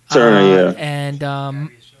 yeah,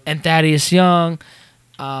 and Thaddeus Young,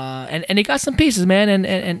 and they got some pieces,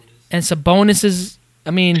 man, and some bonuses.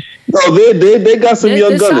 I mean, no, they got some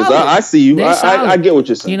young gunners. I see you. I get what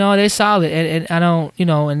you're saying. You know, they're solid, and I don't,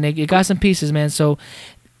 and they got some pieces, man. So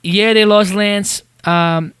yeah, they lost Lance.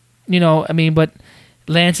 But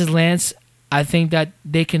Lance is Lance. I think that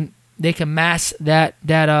they can mask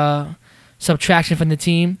that subtraction from the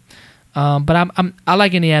team. But I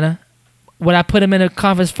like Indiana. Would I put them in the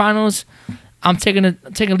conference finals? I'm taking a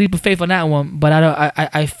leap of faith on that one. But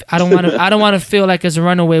I don't want to feel like it's a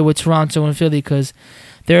runaway with Toronto and Philly, because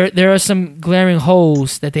there are some glaring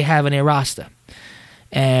holes that they have in their roster,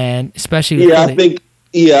 and especially Philly. I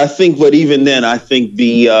think. But even then, I think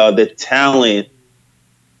the talent.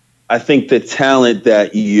 I think the talent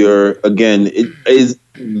that is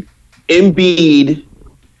Embiid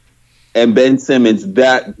and Ben Simmons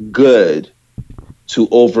that good to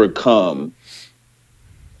overcome.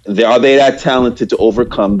 Are they that talented to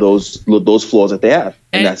overcome those flaws that they have?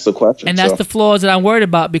 And that's the question. And that's the flaws that I'm worried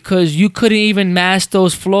about, because you couldn't even mask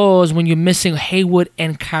those flaws when you're missing Hayward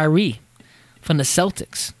and Kyrie from the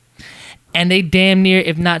Celtics. And they damn near,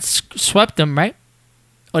 if not swept them, right?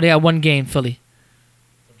 Or they had one game, Philly.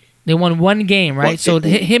 They won one game, right? So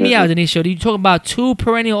hit me out, Denisha. You talk about 2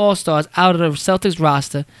 perennial All-Stars out of the Celtics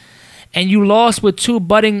roster, and you lost with 2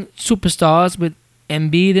 budding superstars with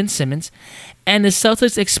Embiid and Simmons, and the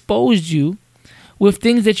Celtics exposed you with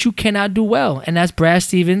things that you cannot do well, and that's Brad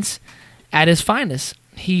Stevens at his finest.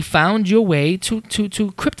 He found your way to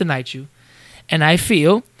kryptonite you, and I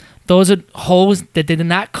feel those are holes that they did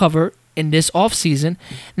not cover in this offseason.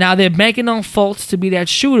 Now they're banking on Fultz to be that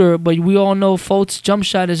shooter, but we all know Fultz's jump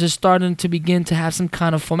shot is just starting to begin to have some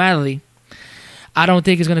kind of formality. I don't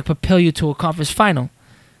think it's going to propel you to a conference final,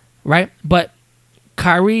 right? But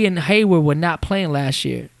Kyrie and Hayward were not playing last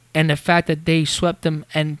year, and the fact that they swept them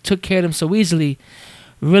and took care of them so easily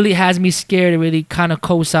really has me scared to really kind of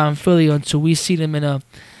co-sign Philly until we see them in a,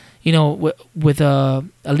 with at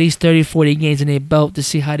least 30, 40 games in their belt to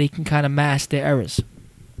see how they can kind of mask their errors.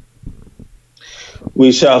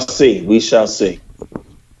 We shall see. We shall see.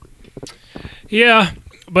 Yeah,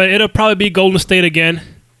 but it'll probably be Golden State again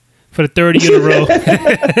for the third year in a row.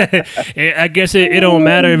 I guess it don't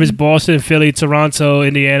matter if it's Boston, Philly, Toronto,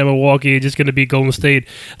 Indiana, Milwaukee. It's just going to be Golden State.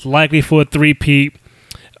 It's likely for a three-peat.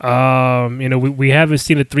 We haven't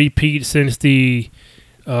seen a three-peat since the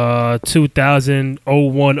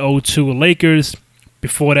 2001-02 Lakers.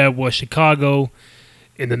 Before that was Chicago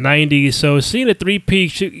in the 90s. So seeing a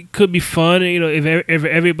three-peat could be fun. If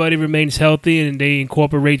everybody remains healthy and they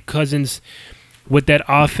incorporate Cousins with that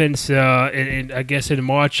offense, and I guess in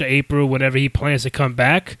March or April, whenever he plans to come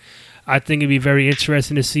back, I think it'd be very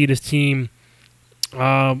interesting to see this team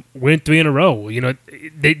win 3 in a row.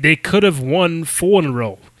 They could have won 4 in a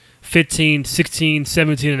row, 15, 16,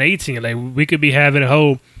 17, and 18. Like, we could be having a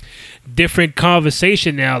whole different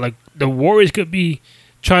conversation now. Like, the Warriors could be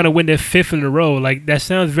trying to win their 5th in a row. Like, that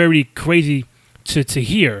sounds very crazy to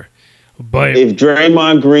hear. But if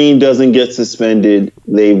Draymond Green doesn't get suspended,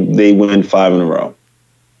 they win 5 in a row.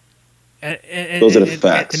 Those are the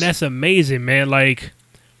facts. And that's amazing, man. Like,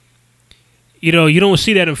 you don't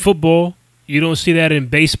see that in football. You don't see that in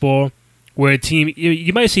baseball, where a team,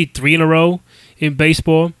 you might see 3 in a row in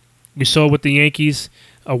baseball. We saw it with the Yankees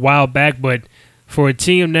a while back. But for a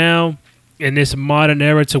team now in this modern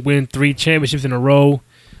era to win 3 championships in a row,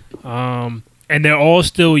 and they're all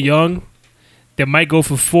still young, they might go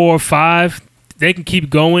for 4 or 5. They can keep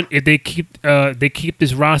going if they keep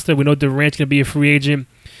this roster. We know Durant's gonna be a free agent.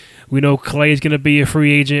 We know Clay is gonna be a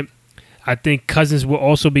free agent. I think Cousins will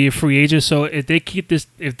also be a free agent. So if they keep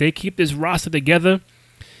this roster together,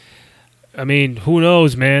 I mean, who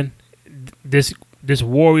knows, man? This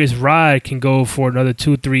Warriors ride can go for another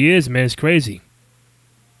 2-3 years, man. It's crazy.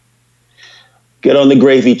 Get on the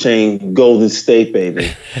gravy train, Golden State,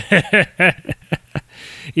 baby.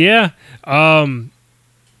 Yeah. I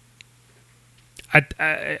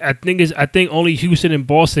think only Houston and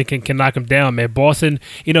Boston can knock them down, man. Boston,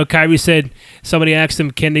 Kyrie said, somebody asked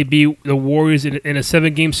him, can they beat the Warriors in a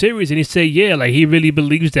 7-game series? And he said, yeah, like he really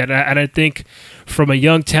believes that. And I think from a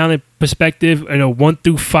young talent perspective, 1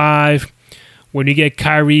 through 5, when you get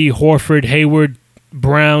Kyrie, Horford, Hayward,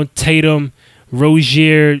 Brown, Tatum,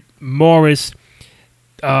 Rozier, Morris,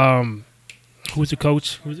 who's the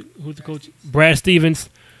coach? Brad Stevens.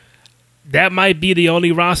 That might be the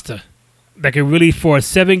only roster that can really, for a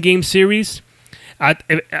 7-game series. I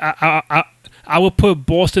would put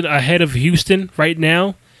Boston ahead of Houston right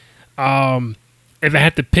now, if I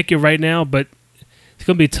had to pick it right now. But it's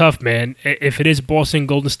gonna be tough, man. If it is Boston,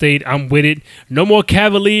 Golden State, I'm with it. No more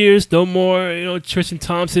Cavaliers, no more Tristan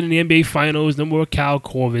Thompson in the NBA Finals, no more Kyle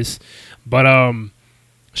Korver. But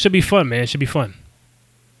should be fun, man. Should be fun.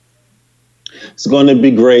 It's going to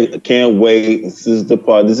be great. I can't wait. This is the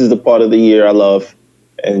part of the year I love.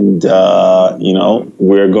 And,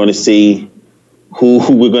 we're going to see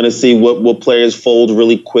what players fold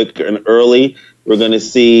really quick and early. We're going to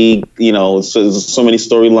see, so many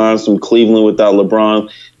storylines from Cleveland without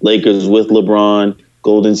LeBron, Lakers with LeBron,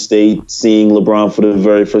 Golden State seeing LeBron for the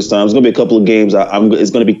very first time. It's going to be a couple of games.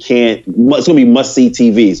 It's going to be must-see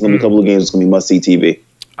TV. It's going to be a couple of games. It's going to be must-see TV.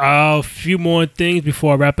 A few more things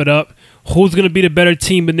before I wrap it up. Who's going to be the better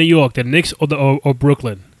team in New York, the Knicks or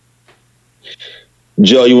Brooklyn?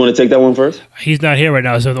 Joe, you want to take that one first? He's not here right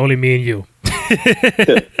now, so it's only me and you.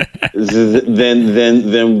 Then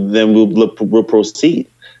we'll proceed.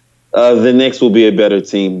 The Knicks will be a better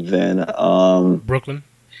team than Brooklyn,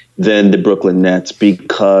 than the Brooklyn Nets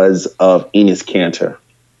because of Enes Kanter.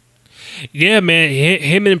 Yeah, man,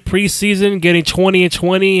 him in preseason getting 20 and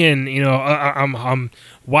 20, and I'm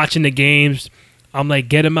watching the games. I'm like,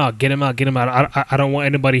 get him out. I don't want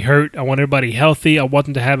anybody hurt. I want everybody healthy. I want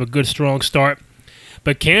them to have a good, strong start.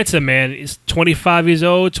 But Kanter, man, is 25 years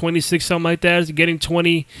old, 26, something like that. He's getting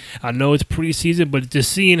 20. I know it's preseason, but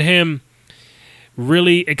just seeing him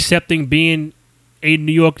really accepting being a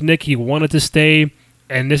New York Knick, he wanted to stay,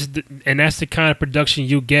 and that's the kind of production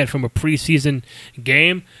you get from a preseason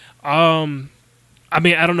game. I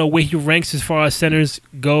mean, I don't know where he ranks as far as centers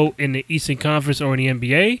go in the Eastern Conference or in the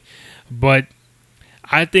NBA, but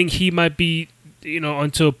I think he might be,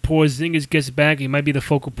 until Porzingis gets back, he might be the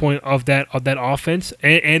focal point of that offense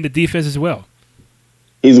and the defense as well.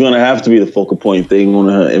 He's going to have to be the focal point if they're going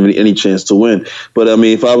to have any chance to win. But I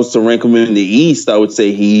mean, if I was to rank him in the East, I would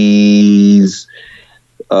say he's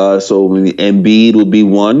Embiid would be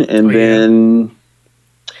one, and then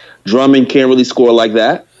Drummond can't really score like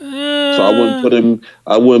that, so I wouldn't put him.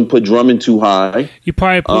 I wouldn't put Drummond too high. You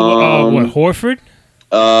probably put Horford.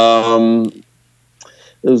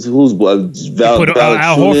 Who's Al Horford?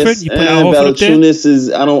 You put Al Horford up there?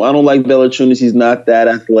 Is I don't like Valanciunas. He's not that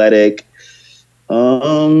athletic.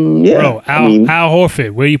 Bro, Al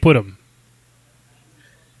Horford. Where you put him?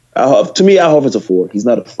 To me, Al Horford's a 4. He's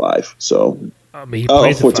not a 5. So I mean, he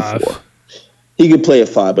plays a 5. 4. He could play a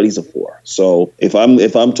 5, but he's a 4. So if I'm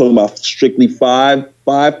talking about strictly 5,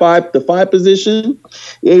 the 5 position,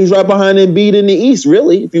 yeah, he's right behind Embiid in the East.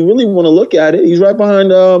 Really, if you really want to look at it, he's right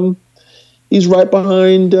behind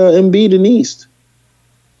Embiid in the East.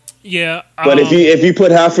 Yeah, but if you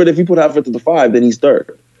put Horford to the 5, then he's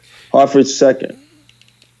third. Horford's second.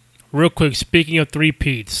 Real quick, speaking of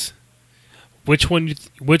three-peats, which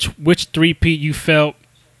three-peat you felt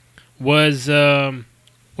was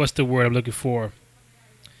what's the word I'm looking for?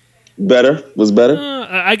 Better?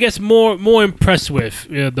 I guess more impressed with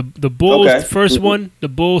the Bulls first one, the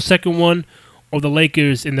Bulls second one, or the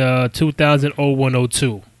Lakers in the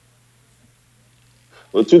 2001-02.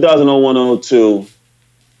 Well, 2001-02,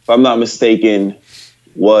 if I'm not mistaken,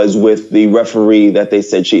 was with the referee that they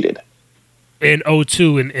said cheated. In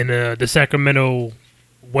 02 in the Sacramento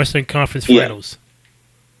Western Conference Finals.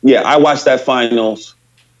 Yeah, I watched that finals.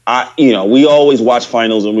 We always watch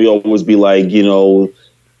finals and we always be like,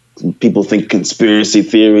 people think conspiracy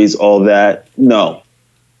theories, all that. No,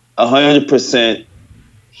 100%.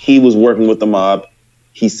 He was working with the mob.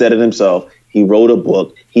 He said it himself. He wrote a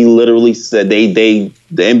book. He literally said the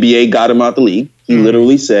NBA got him out the league. He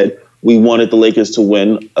literally said we wanted the Lakers to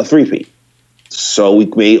win a three-peat. So we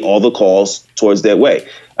made all the calls towards that way.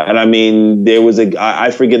 And I mean, there was I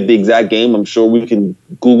forget the exact game. I'm sure we can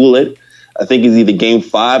Google it. I think it's either game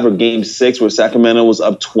 5 or game 6 where Sacramento was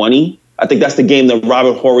up 20. I think that's the game that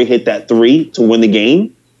Robert Horry hit that 3 to win the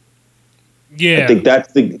game. Yeah. I think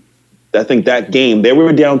that game, they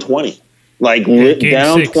were down 20.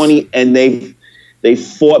 Down 6. 20, and they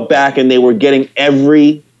fought back and they were getting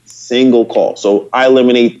every single call. So I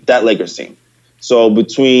eliminate that Lakers team. So now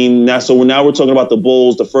we're talking about the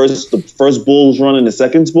Bulls, the first Bulls run and the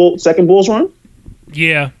second Bulls run?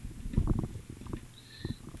 Yeah.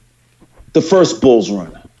 The first Bulls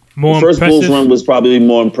run. More the first impressive? Bulls run was probably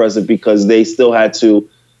more impressive because they still had to,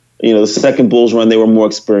 the second Bulls run, they were more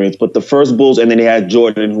experienced. But the first Bulls, and then they had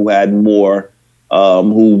Jordan, who had more,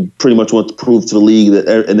 who pretty much wanted to prove to the league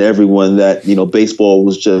and everyone that, baseball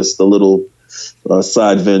was just a little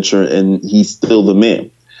side venture and he's still the man.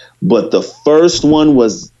 But the first one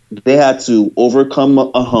was they had to overcome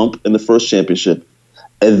a hump in the first championship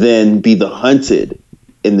and then be the hunted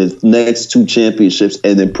in the next 2 championships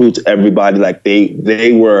and then prove to everybody like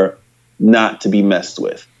they were not to be messed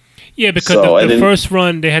with. Yeah, because the first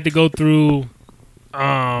run they had to go through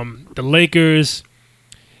the Lakers,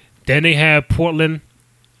 then they had Portland,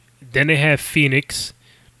 then they had Phoenix.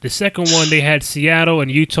 The second one they had Seattle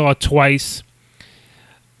and Utah twice.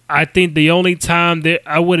 I think the only time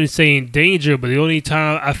I wouldn't say in danger, but the only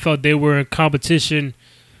time I felt they were in competition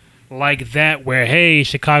like that where, hey,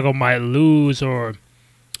 Chicago might lose or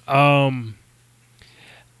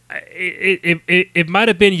it might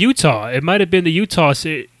have been Utah. It might have been the Utah.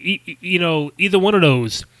 Either one of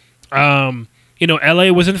those.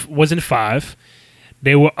 LA was in 5.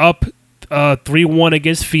 They were up 3-1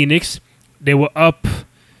 against Phoenix. They were up,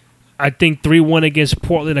 I think, 3-1 against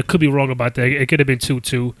Portland. I could be wrong about that. It could have been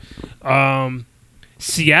 2-2.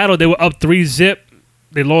 Seattle, they were up 3-0.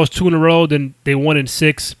 They lost 2 in a row. Then they won in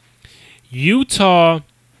 6. Utah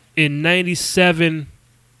in 97.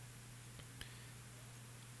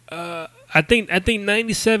 I think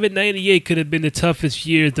 97, 98 could have been the toughest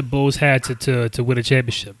years the Bulls had to win a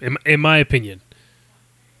championship, in my opinion.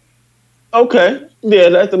 Okay. Yeah,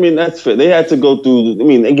 that's fair. They had to go through,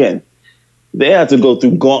 again, they had to go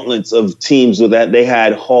through gauntlets of teams so that they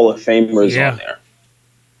had Hall of Famers on there.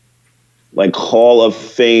 Like Hall of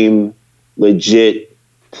Fame legit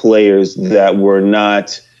players that were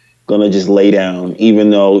not going to just lay down, even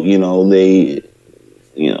though, they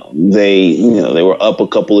were up a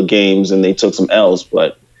couple of games and they took some L's,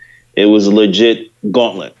 but it was a legit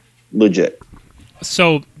gauntlet. Legit.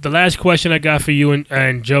 So the last question I got for you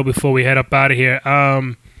and Joe before we head up out of here.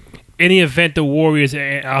 Any event the Warriors,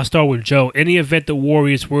 and I'll start with Joe, any event the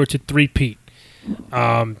Warriors were to three-peat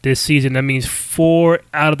this season, that means 4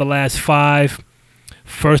 out of the last 5.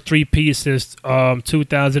 First three-peat since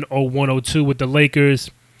 2001-02 with the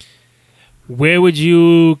Lakers. where would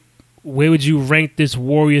you rank this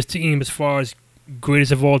Warriors team as far as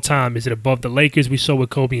greatest of all time? Is it above the Lakers we saw with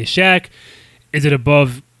Kobe and Shaq? Is it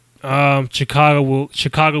above Chicago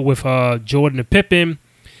with Jordan and Pippen?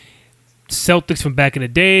 Celtics from back in the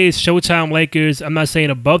days, Showtime Lakers. I'm not saying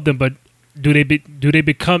above them, but do they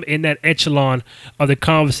become in that echelon of the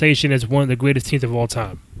conversation as one of the greatest teams of all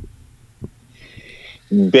time?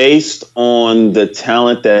 Based on the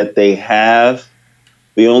talent that they have,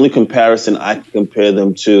 the only comparison I can compare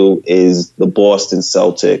them to is the Boston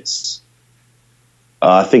Celtics.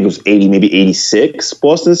 I think it was 80, maybe 86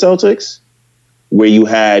 Boston Celtics, where you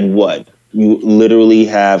had what? You literally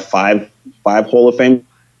have five Hall of Fame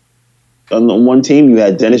on one team. You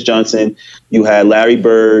had Dennis Johnson, you had Larry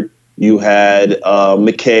Bird, you had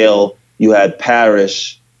McHale, you had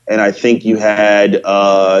Parrish, and I think you had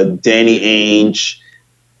Danny Ainge,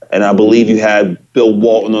 and I believe you had Bill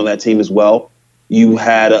Walton on that team as well. You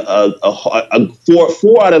had a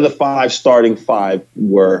four out of the five starting five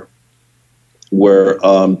were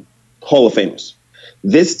Hall of Famers.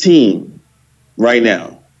 This team right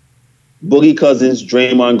now, Boogie Cousins,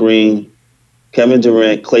 Draymond Green, Kevin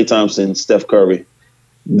Durant, Klay Thompson, Steph Curry.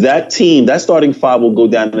 That team, that starting five will go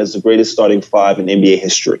down as the greatest starting five in NBA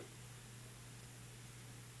history.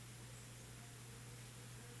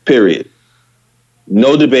 Period.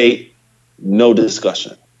 No debate, no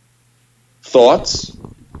discussion. Thoughts?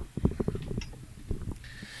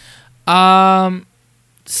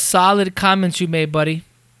 Solid comments you made, buddy.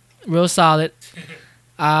 Real solid.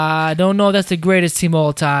 I don't know if that's the greatest team of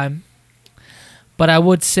all time, but I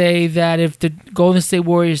would say that if the Golden State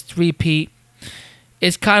Warriors three-peat,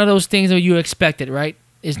 it's kind of those things that you expected, right?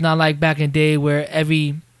 It's not like back in the day where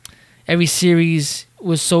every series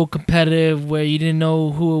was so competitive where you didn't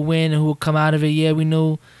know who would win and who would come out of it. Yeah, we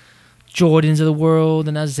know Jordans of the world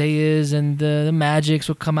and Isaiahs and the Magics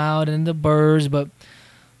would come out and the Birds, but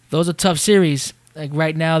those are tough series. Like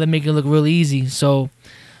right now, they make it look real easy. So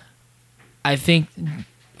I think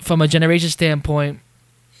from a generation standpoint,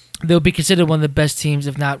 they'll be considered one of the best teams,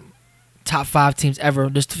 if not top five teams ever.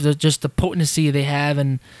 Just the potency they have,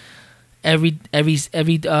 and every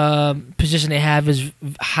position they have is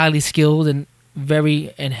highly skilled and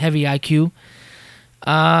heavy IQ.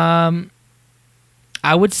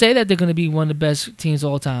 I would say that they're going to be one of the best teams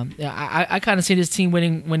of all time. I kind of see this team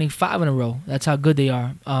winning 5 in a row. That's how good they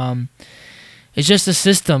are. It's just the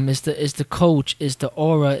system. It's the coach. It's the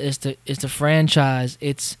aura. It's the franchise.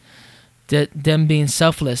 It's them being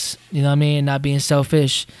selfless. You know what I mean? Not being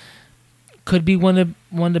selfish. Could be one of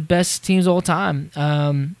the best teams of all time.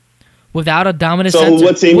 Without a dominant center. So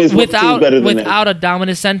what team is better than without a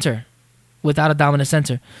dominant center? Without a dominant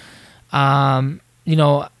center.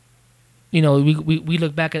 We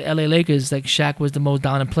look back at LA Lakers, like Shaq was the most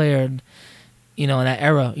dominant player, in that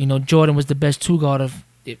era. Jordan was the best two guard of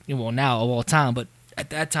all time, but at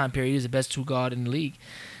that time period, he was the best two guard in the league.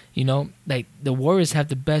 Like the Warriors have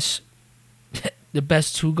the best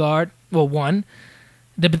two guard. Well,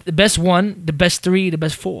 the best one, the best three, the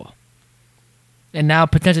best four, and now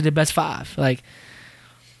potentially the best five. Like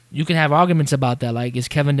you can have arguments about that. Like is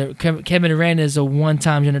Kevin Durant is a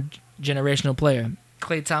one-time generational player.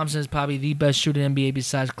 Klay Thompson is probably the best shooter in the NBA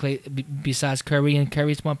besides Curry, and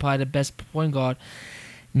Curry's probably the best point guard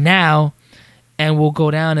now, and will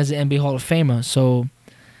go down as an NBA Hall of Famer. So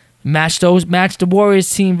match the Warriors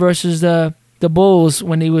team versus the Bulls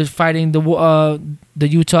when he was fighting the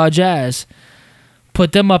Utah Jazz.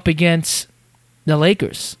 Put them up against the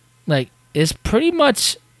Lakers. Like it's pretty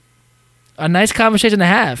much a nice conversation to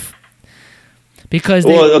have. Because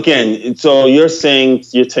again, so you're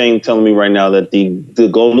telling me right now that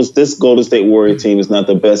this Golden State Warrior team is not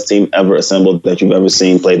the best team ever assembled that you've ever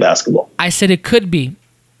seen play basketball. I said it could be,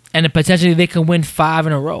 and potentially they can win 5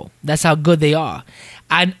 in a row. That's how good they are.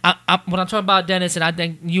 When I'm talking about Dennis, and I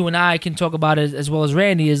think you and I can talk about it as well as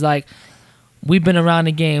Randy, is like we've been around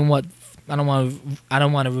the game. What I don't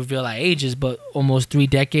want to reveal our ages, but almost 3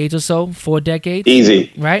 decades or so, 4 decades.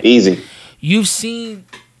 Easy, right? Easy. You've seen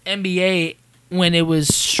NBA. When it was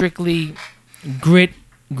strictly grit,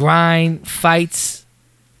 grind, fights,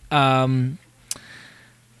 whatever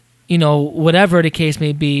the case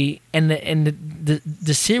may be, and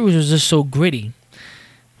the series was just so gritty,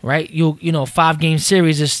 right? 5-game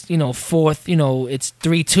series is fourth, it's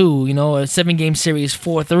 3-2, a 7-game series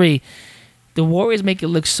 4-3. The Warriors make it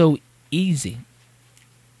look so easy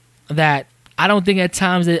that I don't think at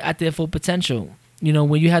times they're at their full potential.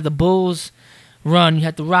 When you had the Bulls run, you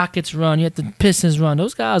had the Rockets run, you had the Pistons run.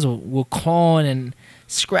 Those guys were clawing and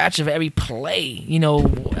scratching for every play.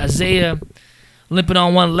 Isaiah limping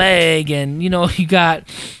on one leg, and you got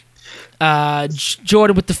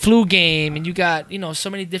Jordan with the flu game, and you got so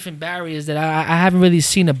many different barriers that I haven't really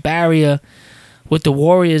seen a barrier with the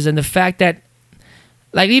Warriors, and the fact that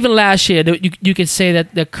like even last year you could say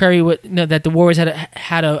that the Curry that the Warriors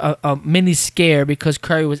had a mini scare because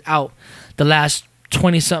Curry was out the last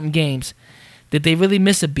 20-something games. Did they really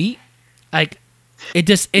miss a beat? Like it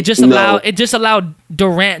just allowed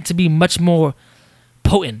Durant to be much more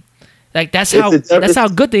potent. Like that's how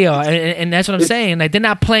good they are, and that's what I'm saying. Like they're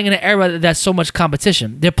not playing in an era that's so much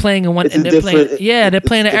competition. They're playing in one, and they're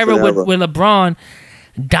playing an era where LeBron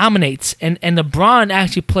dominates, and LeBron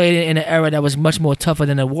actually played in an era that was much more tougher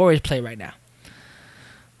than the Warriors play right now.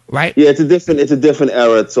 Right? Yeah, it's a different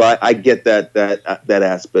era. So I get that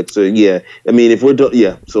aspect. So yeah, I mean, if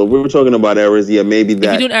we're talking about eras, yeah, maybe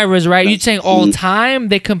that. If you're doing eras, right? You're saying all time,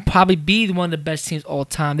 they can probably be one of the best teams all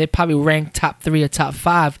time. They probably rank top 3 or top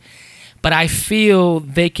 5. But I feel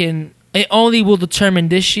they can. It only will determine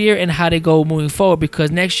this year and how they go moving forward,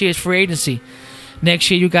 because next year is free agency.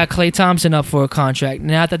 Next year you got Klay Thompson up for a contract.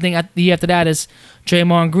 Now I think the year after that is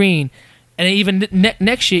Draymond Green, and even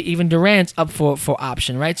next year even Durant's up for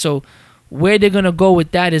option, right? So where they're gonna go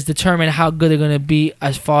with that is determine how good they're gonna be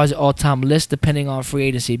as far as the all-time list, depending on free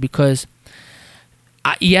agency. Because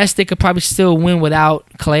yes, they could probably still win without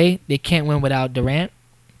Klay. They can't win without Durant.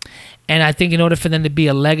 And I think in order for them to be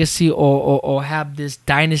a legacy or have this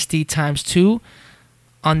dynasty times 2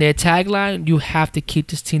 on their tagline, you have to keep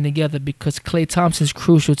this team together, because Klay Thompson is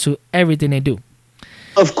crucial to everything they do.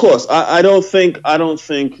 Of course, I don't think.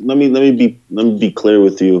 Let me be clear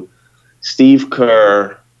with you. Steve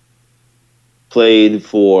Kerr played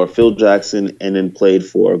for Phil Jackson and then played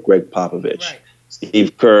for Greg Popovich. Right.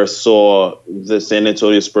 Steve Kerr saw the San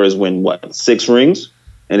Antonio Spurs win 6 rings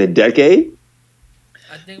in a decade.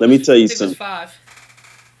 Let me tell you something. 5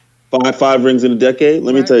 rings in a decade.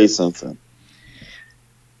 Let me tell you something.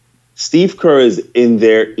 Steve Kerr is in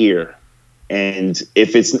their ear, and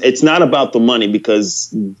if it's not about the money,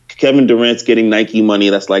 because Kevin Durant's getting Nike money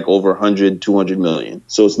that's like over 100, 200 million.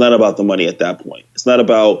 So it's not about the money at that point. It's not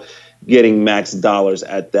about getting max dollars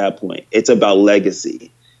at that point. It's about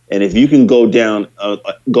legacy. And if you can go down,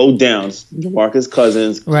 DeMarcus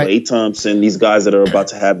Cousins, Klay Thompson, these guys that are about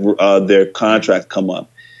to have their contract come up.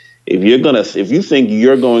 If you think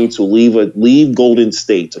you're going to leave Golden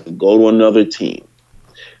State to go to another team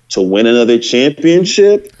to win another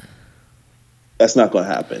championship, that's not going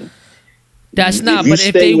to happen. That's not. But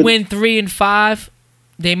if they win 3 and 5,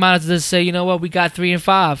 they might as well say, you know what, we got 3 and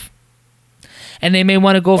 5, and they may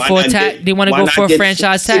want to go for a tag. They want to go for a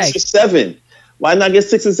franchise tag. 6 or 7. Why not get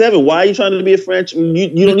 6 and 7? Why are you trying to be a franchise?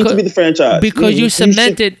 You don't need to be the franchise. Because you're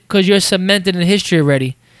cemented in history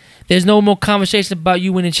already. There's no more conversation about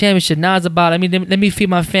you winning championship. Now it's about, let me feed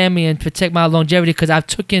my family and protect my longevity, because I've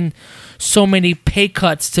taken so many pay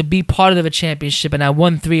cuts to be part of a championship, and I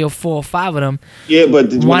won 3 or 4 or 5 of them. Yeah,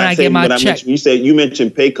 but why not get my check? You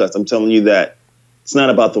mentioned pay cuts. I'm telling you that it's not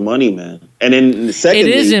about the money, man. And then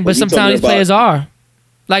secondly, it isn't, but sometimes these players are.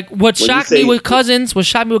 Like what shocked me with Cousins,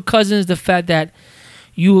 the fact that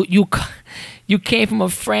you came from a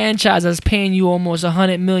franchise that's paying you almost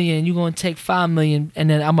 $100 million. You're gonna take $5 million, and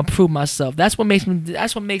then I'm gonna prove myself. That's what makes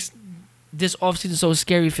this offseason so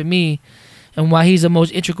scary for me, and why he's the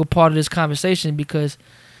most integral part of this conversation. Because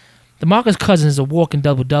DeMarcus Cousins is a walking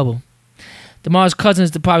double-double. DeMarcus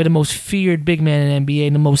Cousins is probably the most feared big man in the NBA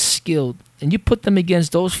and the most skilled. And you put them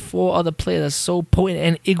against those 4 other players that's so potent,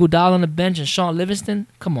 and Iguodala on the bench and Sean Livingston.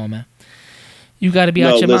 Come on, man. You got to be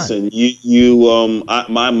out your mind.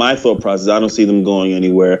 My thought process, I don't see them going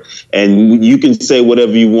anywhere. And you can say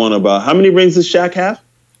whatever you want about how many rings does Shaq have?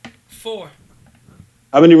 4.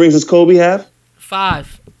 How many rings does Kobe have?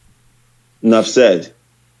 5. Enough said.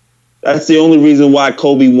 That's the only reason why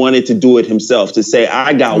Kobe wanted to do it himself, to say,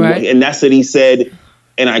 I got one. And that's what he said,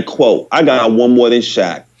 and I quote, I got one more than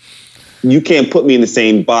Shaq. You can't put me in the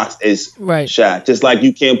same box as Shaq. Just like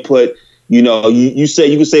you can't put, you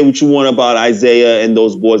can say what you want about Isaiah and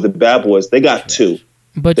those boys, the bad boys. They got 2.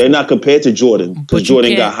 But they're not compared to Jordan, because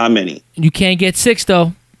Jordan got how many? You can't get 6,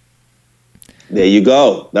 though. There you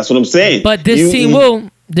go. That's what I'm saying. But this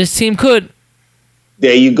team could.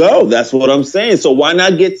 There you go. That's what I'm saying. So why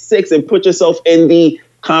not get 6 and put yourself in the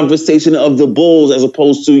conversation of the Bulls, as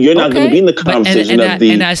opposed to you're not going to be in the conversation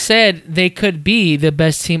And I said they could be the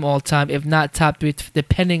best team all time, if not top 3,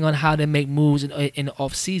 depending on how they make moves in the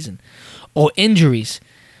off season or injuries.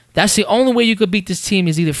 That's the only way you could beat this team,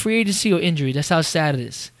 is either free agency or injury. That's how sad it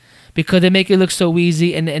is, because they make it look so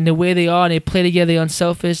easy, and the way they are, and they play together, they're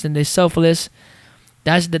unselfish and they're selfless.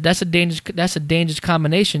 That's a dangerous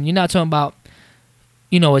combination. You're not talking about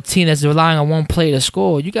a team that's relying on one player to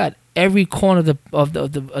score. You got every corner of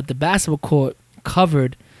the basketball court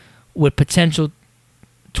covered with potential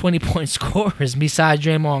 20-point scorers besides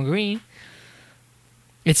Draymond Green.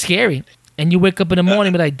 It's scary. And you wake up in the morning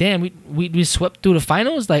and be like, damn, we swept through the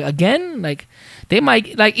finals? Like, again? Like, they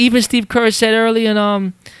might, like, even Steve Kerr said early in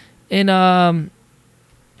the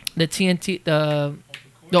TNT, the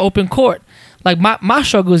open court. Like, my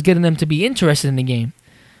struggle is getting them to be interested in the game.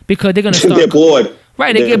 Because they're going to start... They're bored.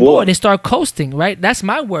 Right, they get bored. They start coasting, right? That's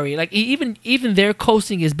my worry. Like, even their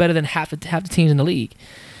coasting is better than half the teams in the league.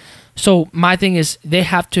 So my thing is they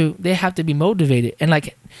have to be motivated, and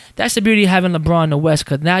like that's the beauty of having LeBron in the West,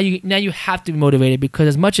 because now you have to be motivated, because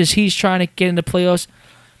as much as he's trying to get in the playoffs,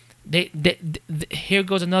 here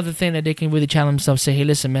goes another thing that they can really challenge themselves. Say, hey,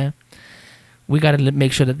 listen, man, we got to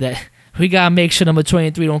make sure that we got to make sure number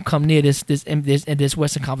 23 don't come near this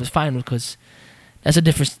Western Conference Finals, because that's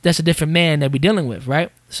a different man that we're dealing with,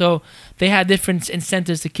 right? So they have different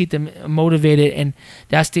incentives to keep them motivated, and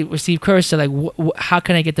that's what Steve Kerr said. Like, how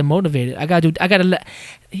can I get them motivated? I gotta let.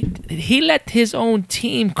 He let his own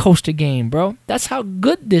team coach the game, bro. That's how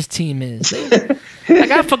good this team is.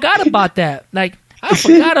 Like, I forgot about that. Like, I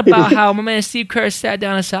forgot about how my man Steve Kerr sat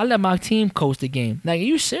down and said, "I let my team coach the game." Like, are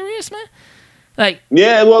you serious, man? Like,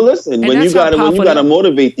 yeah. Well, listen, when you gotta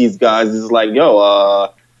motivate these guys, it's like,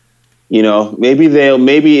 yo, you know, maybe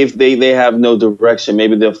if they have no direction,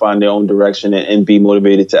 maybe they'll find their own direction and be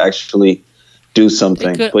motivated to actually do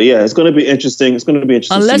something. But yeah, it's going to be interesting. It's going to be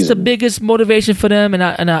interesting. Unless the biggest motivation for them, and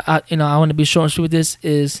I want to be short and sweet with this,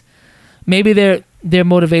 is maybe their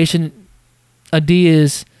motivation,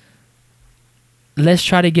 is let's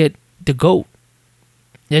try to get the GOAT.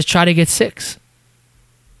 Let's try to get 6.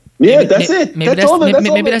 Yeah, that's it. Maybe that's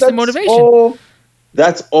the motivation.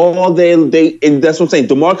 That's all they and that's what I'm saying.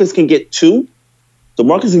 DeMarcus can get 2.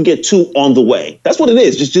 DeMarcus can get 2 on the way. That's what it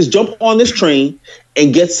is. Just jump on this train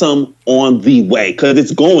and get some on the way, because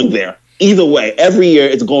it's going there. Either way, every year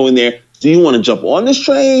it's going there. Do you want to jump on this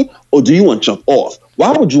train or do you want to jump off?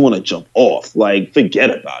 Why would you want to jump off? Like,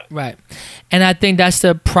 forget about it. Right. And I think that's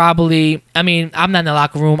probably, I mean, I'm not in the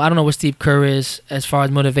locker room. I don't know what Steve Kerr is as far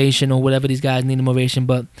as motivation or whatever these guys need motivation,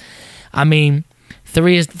 but I mean,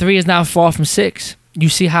 3 is not far from 6. You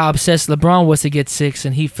see how obsessed LeBron was to get 6,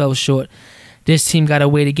 and he fell short. This team got a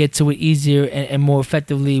way to get to it easier and more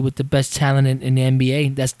effectively with the best talent in the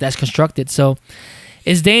NBA that's constructed. So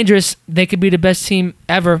it's dangerous. They could be the best team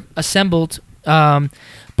ever assembled, but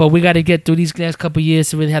we got to get through these next couple of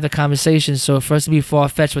years to really have the conversation. So for us to be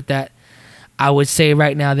far-fetched with that, I would say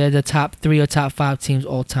right now they're the top 3 or top 5 teams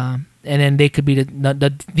all time, and then they could be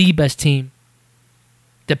the best team,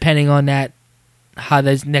 depending on that, how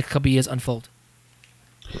those next couple of years unfold.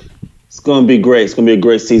 It's going to be great. It's going to be a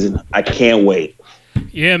great season. I can't wait.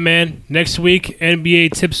 Yeah, man. Next week,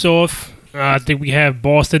 NBA tips off. I think we have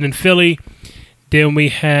Boston and Philly. Then we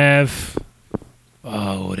have,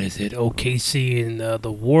 what is it? OKC and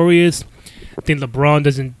the Warriors. I think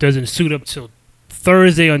LeBron doesn't suit up till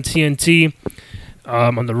Thursday on TNT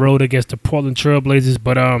on the road against the Portland Trail Blazers.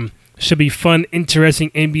 But should be fun,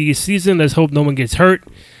 interesting NBA season. Let's hope no one gets hurt.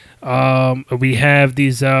 We have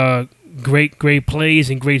these great plays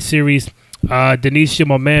and great series. Denicio,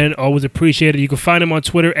 my man, always appreciated. You can find him on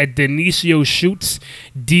Twitter at Denicio Shoots,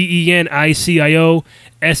 DENICIO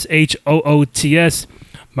SHOOTS.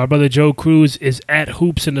 My brother Joe Cruz is at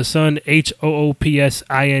Hoops in the Sun,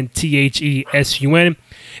 HOOPSINTHESUN.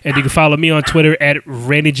 And you can follow me on Twitter at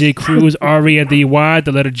Randy J Cruz, RENDY,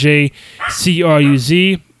 the letter J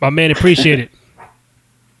CRUZ. My man, appreciate it.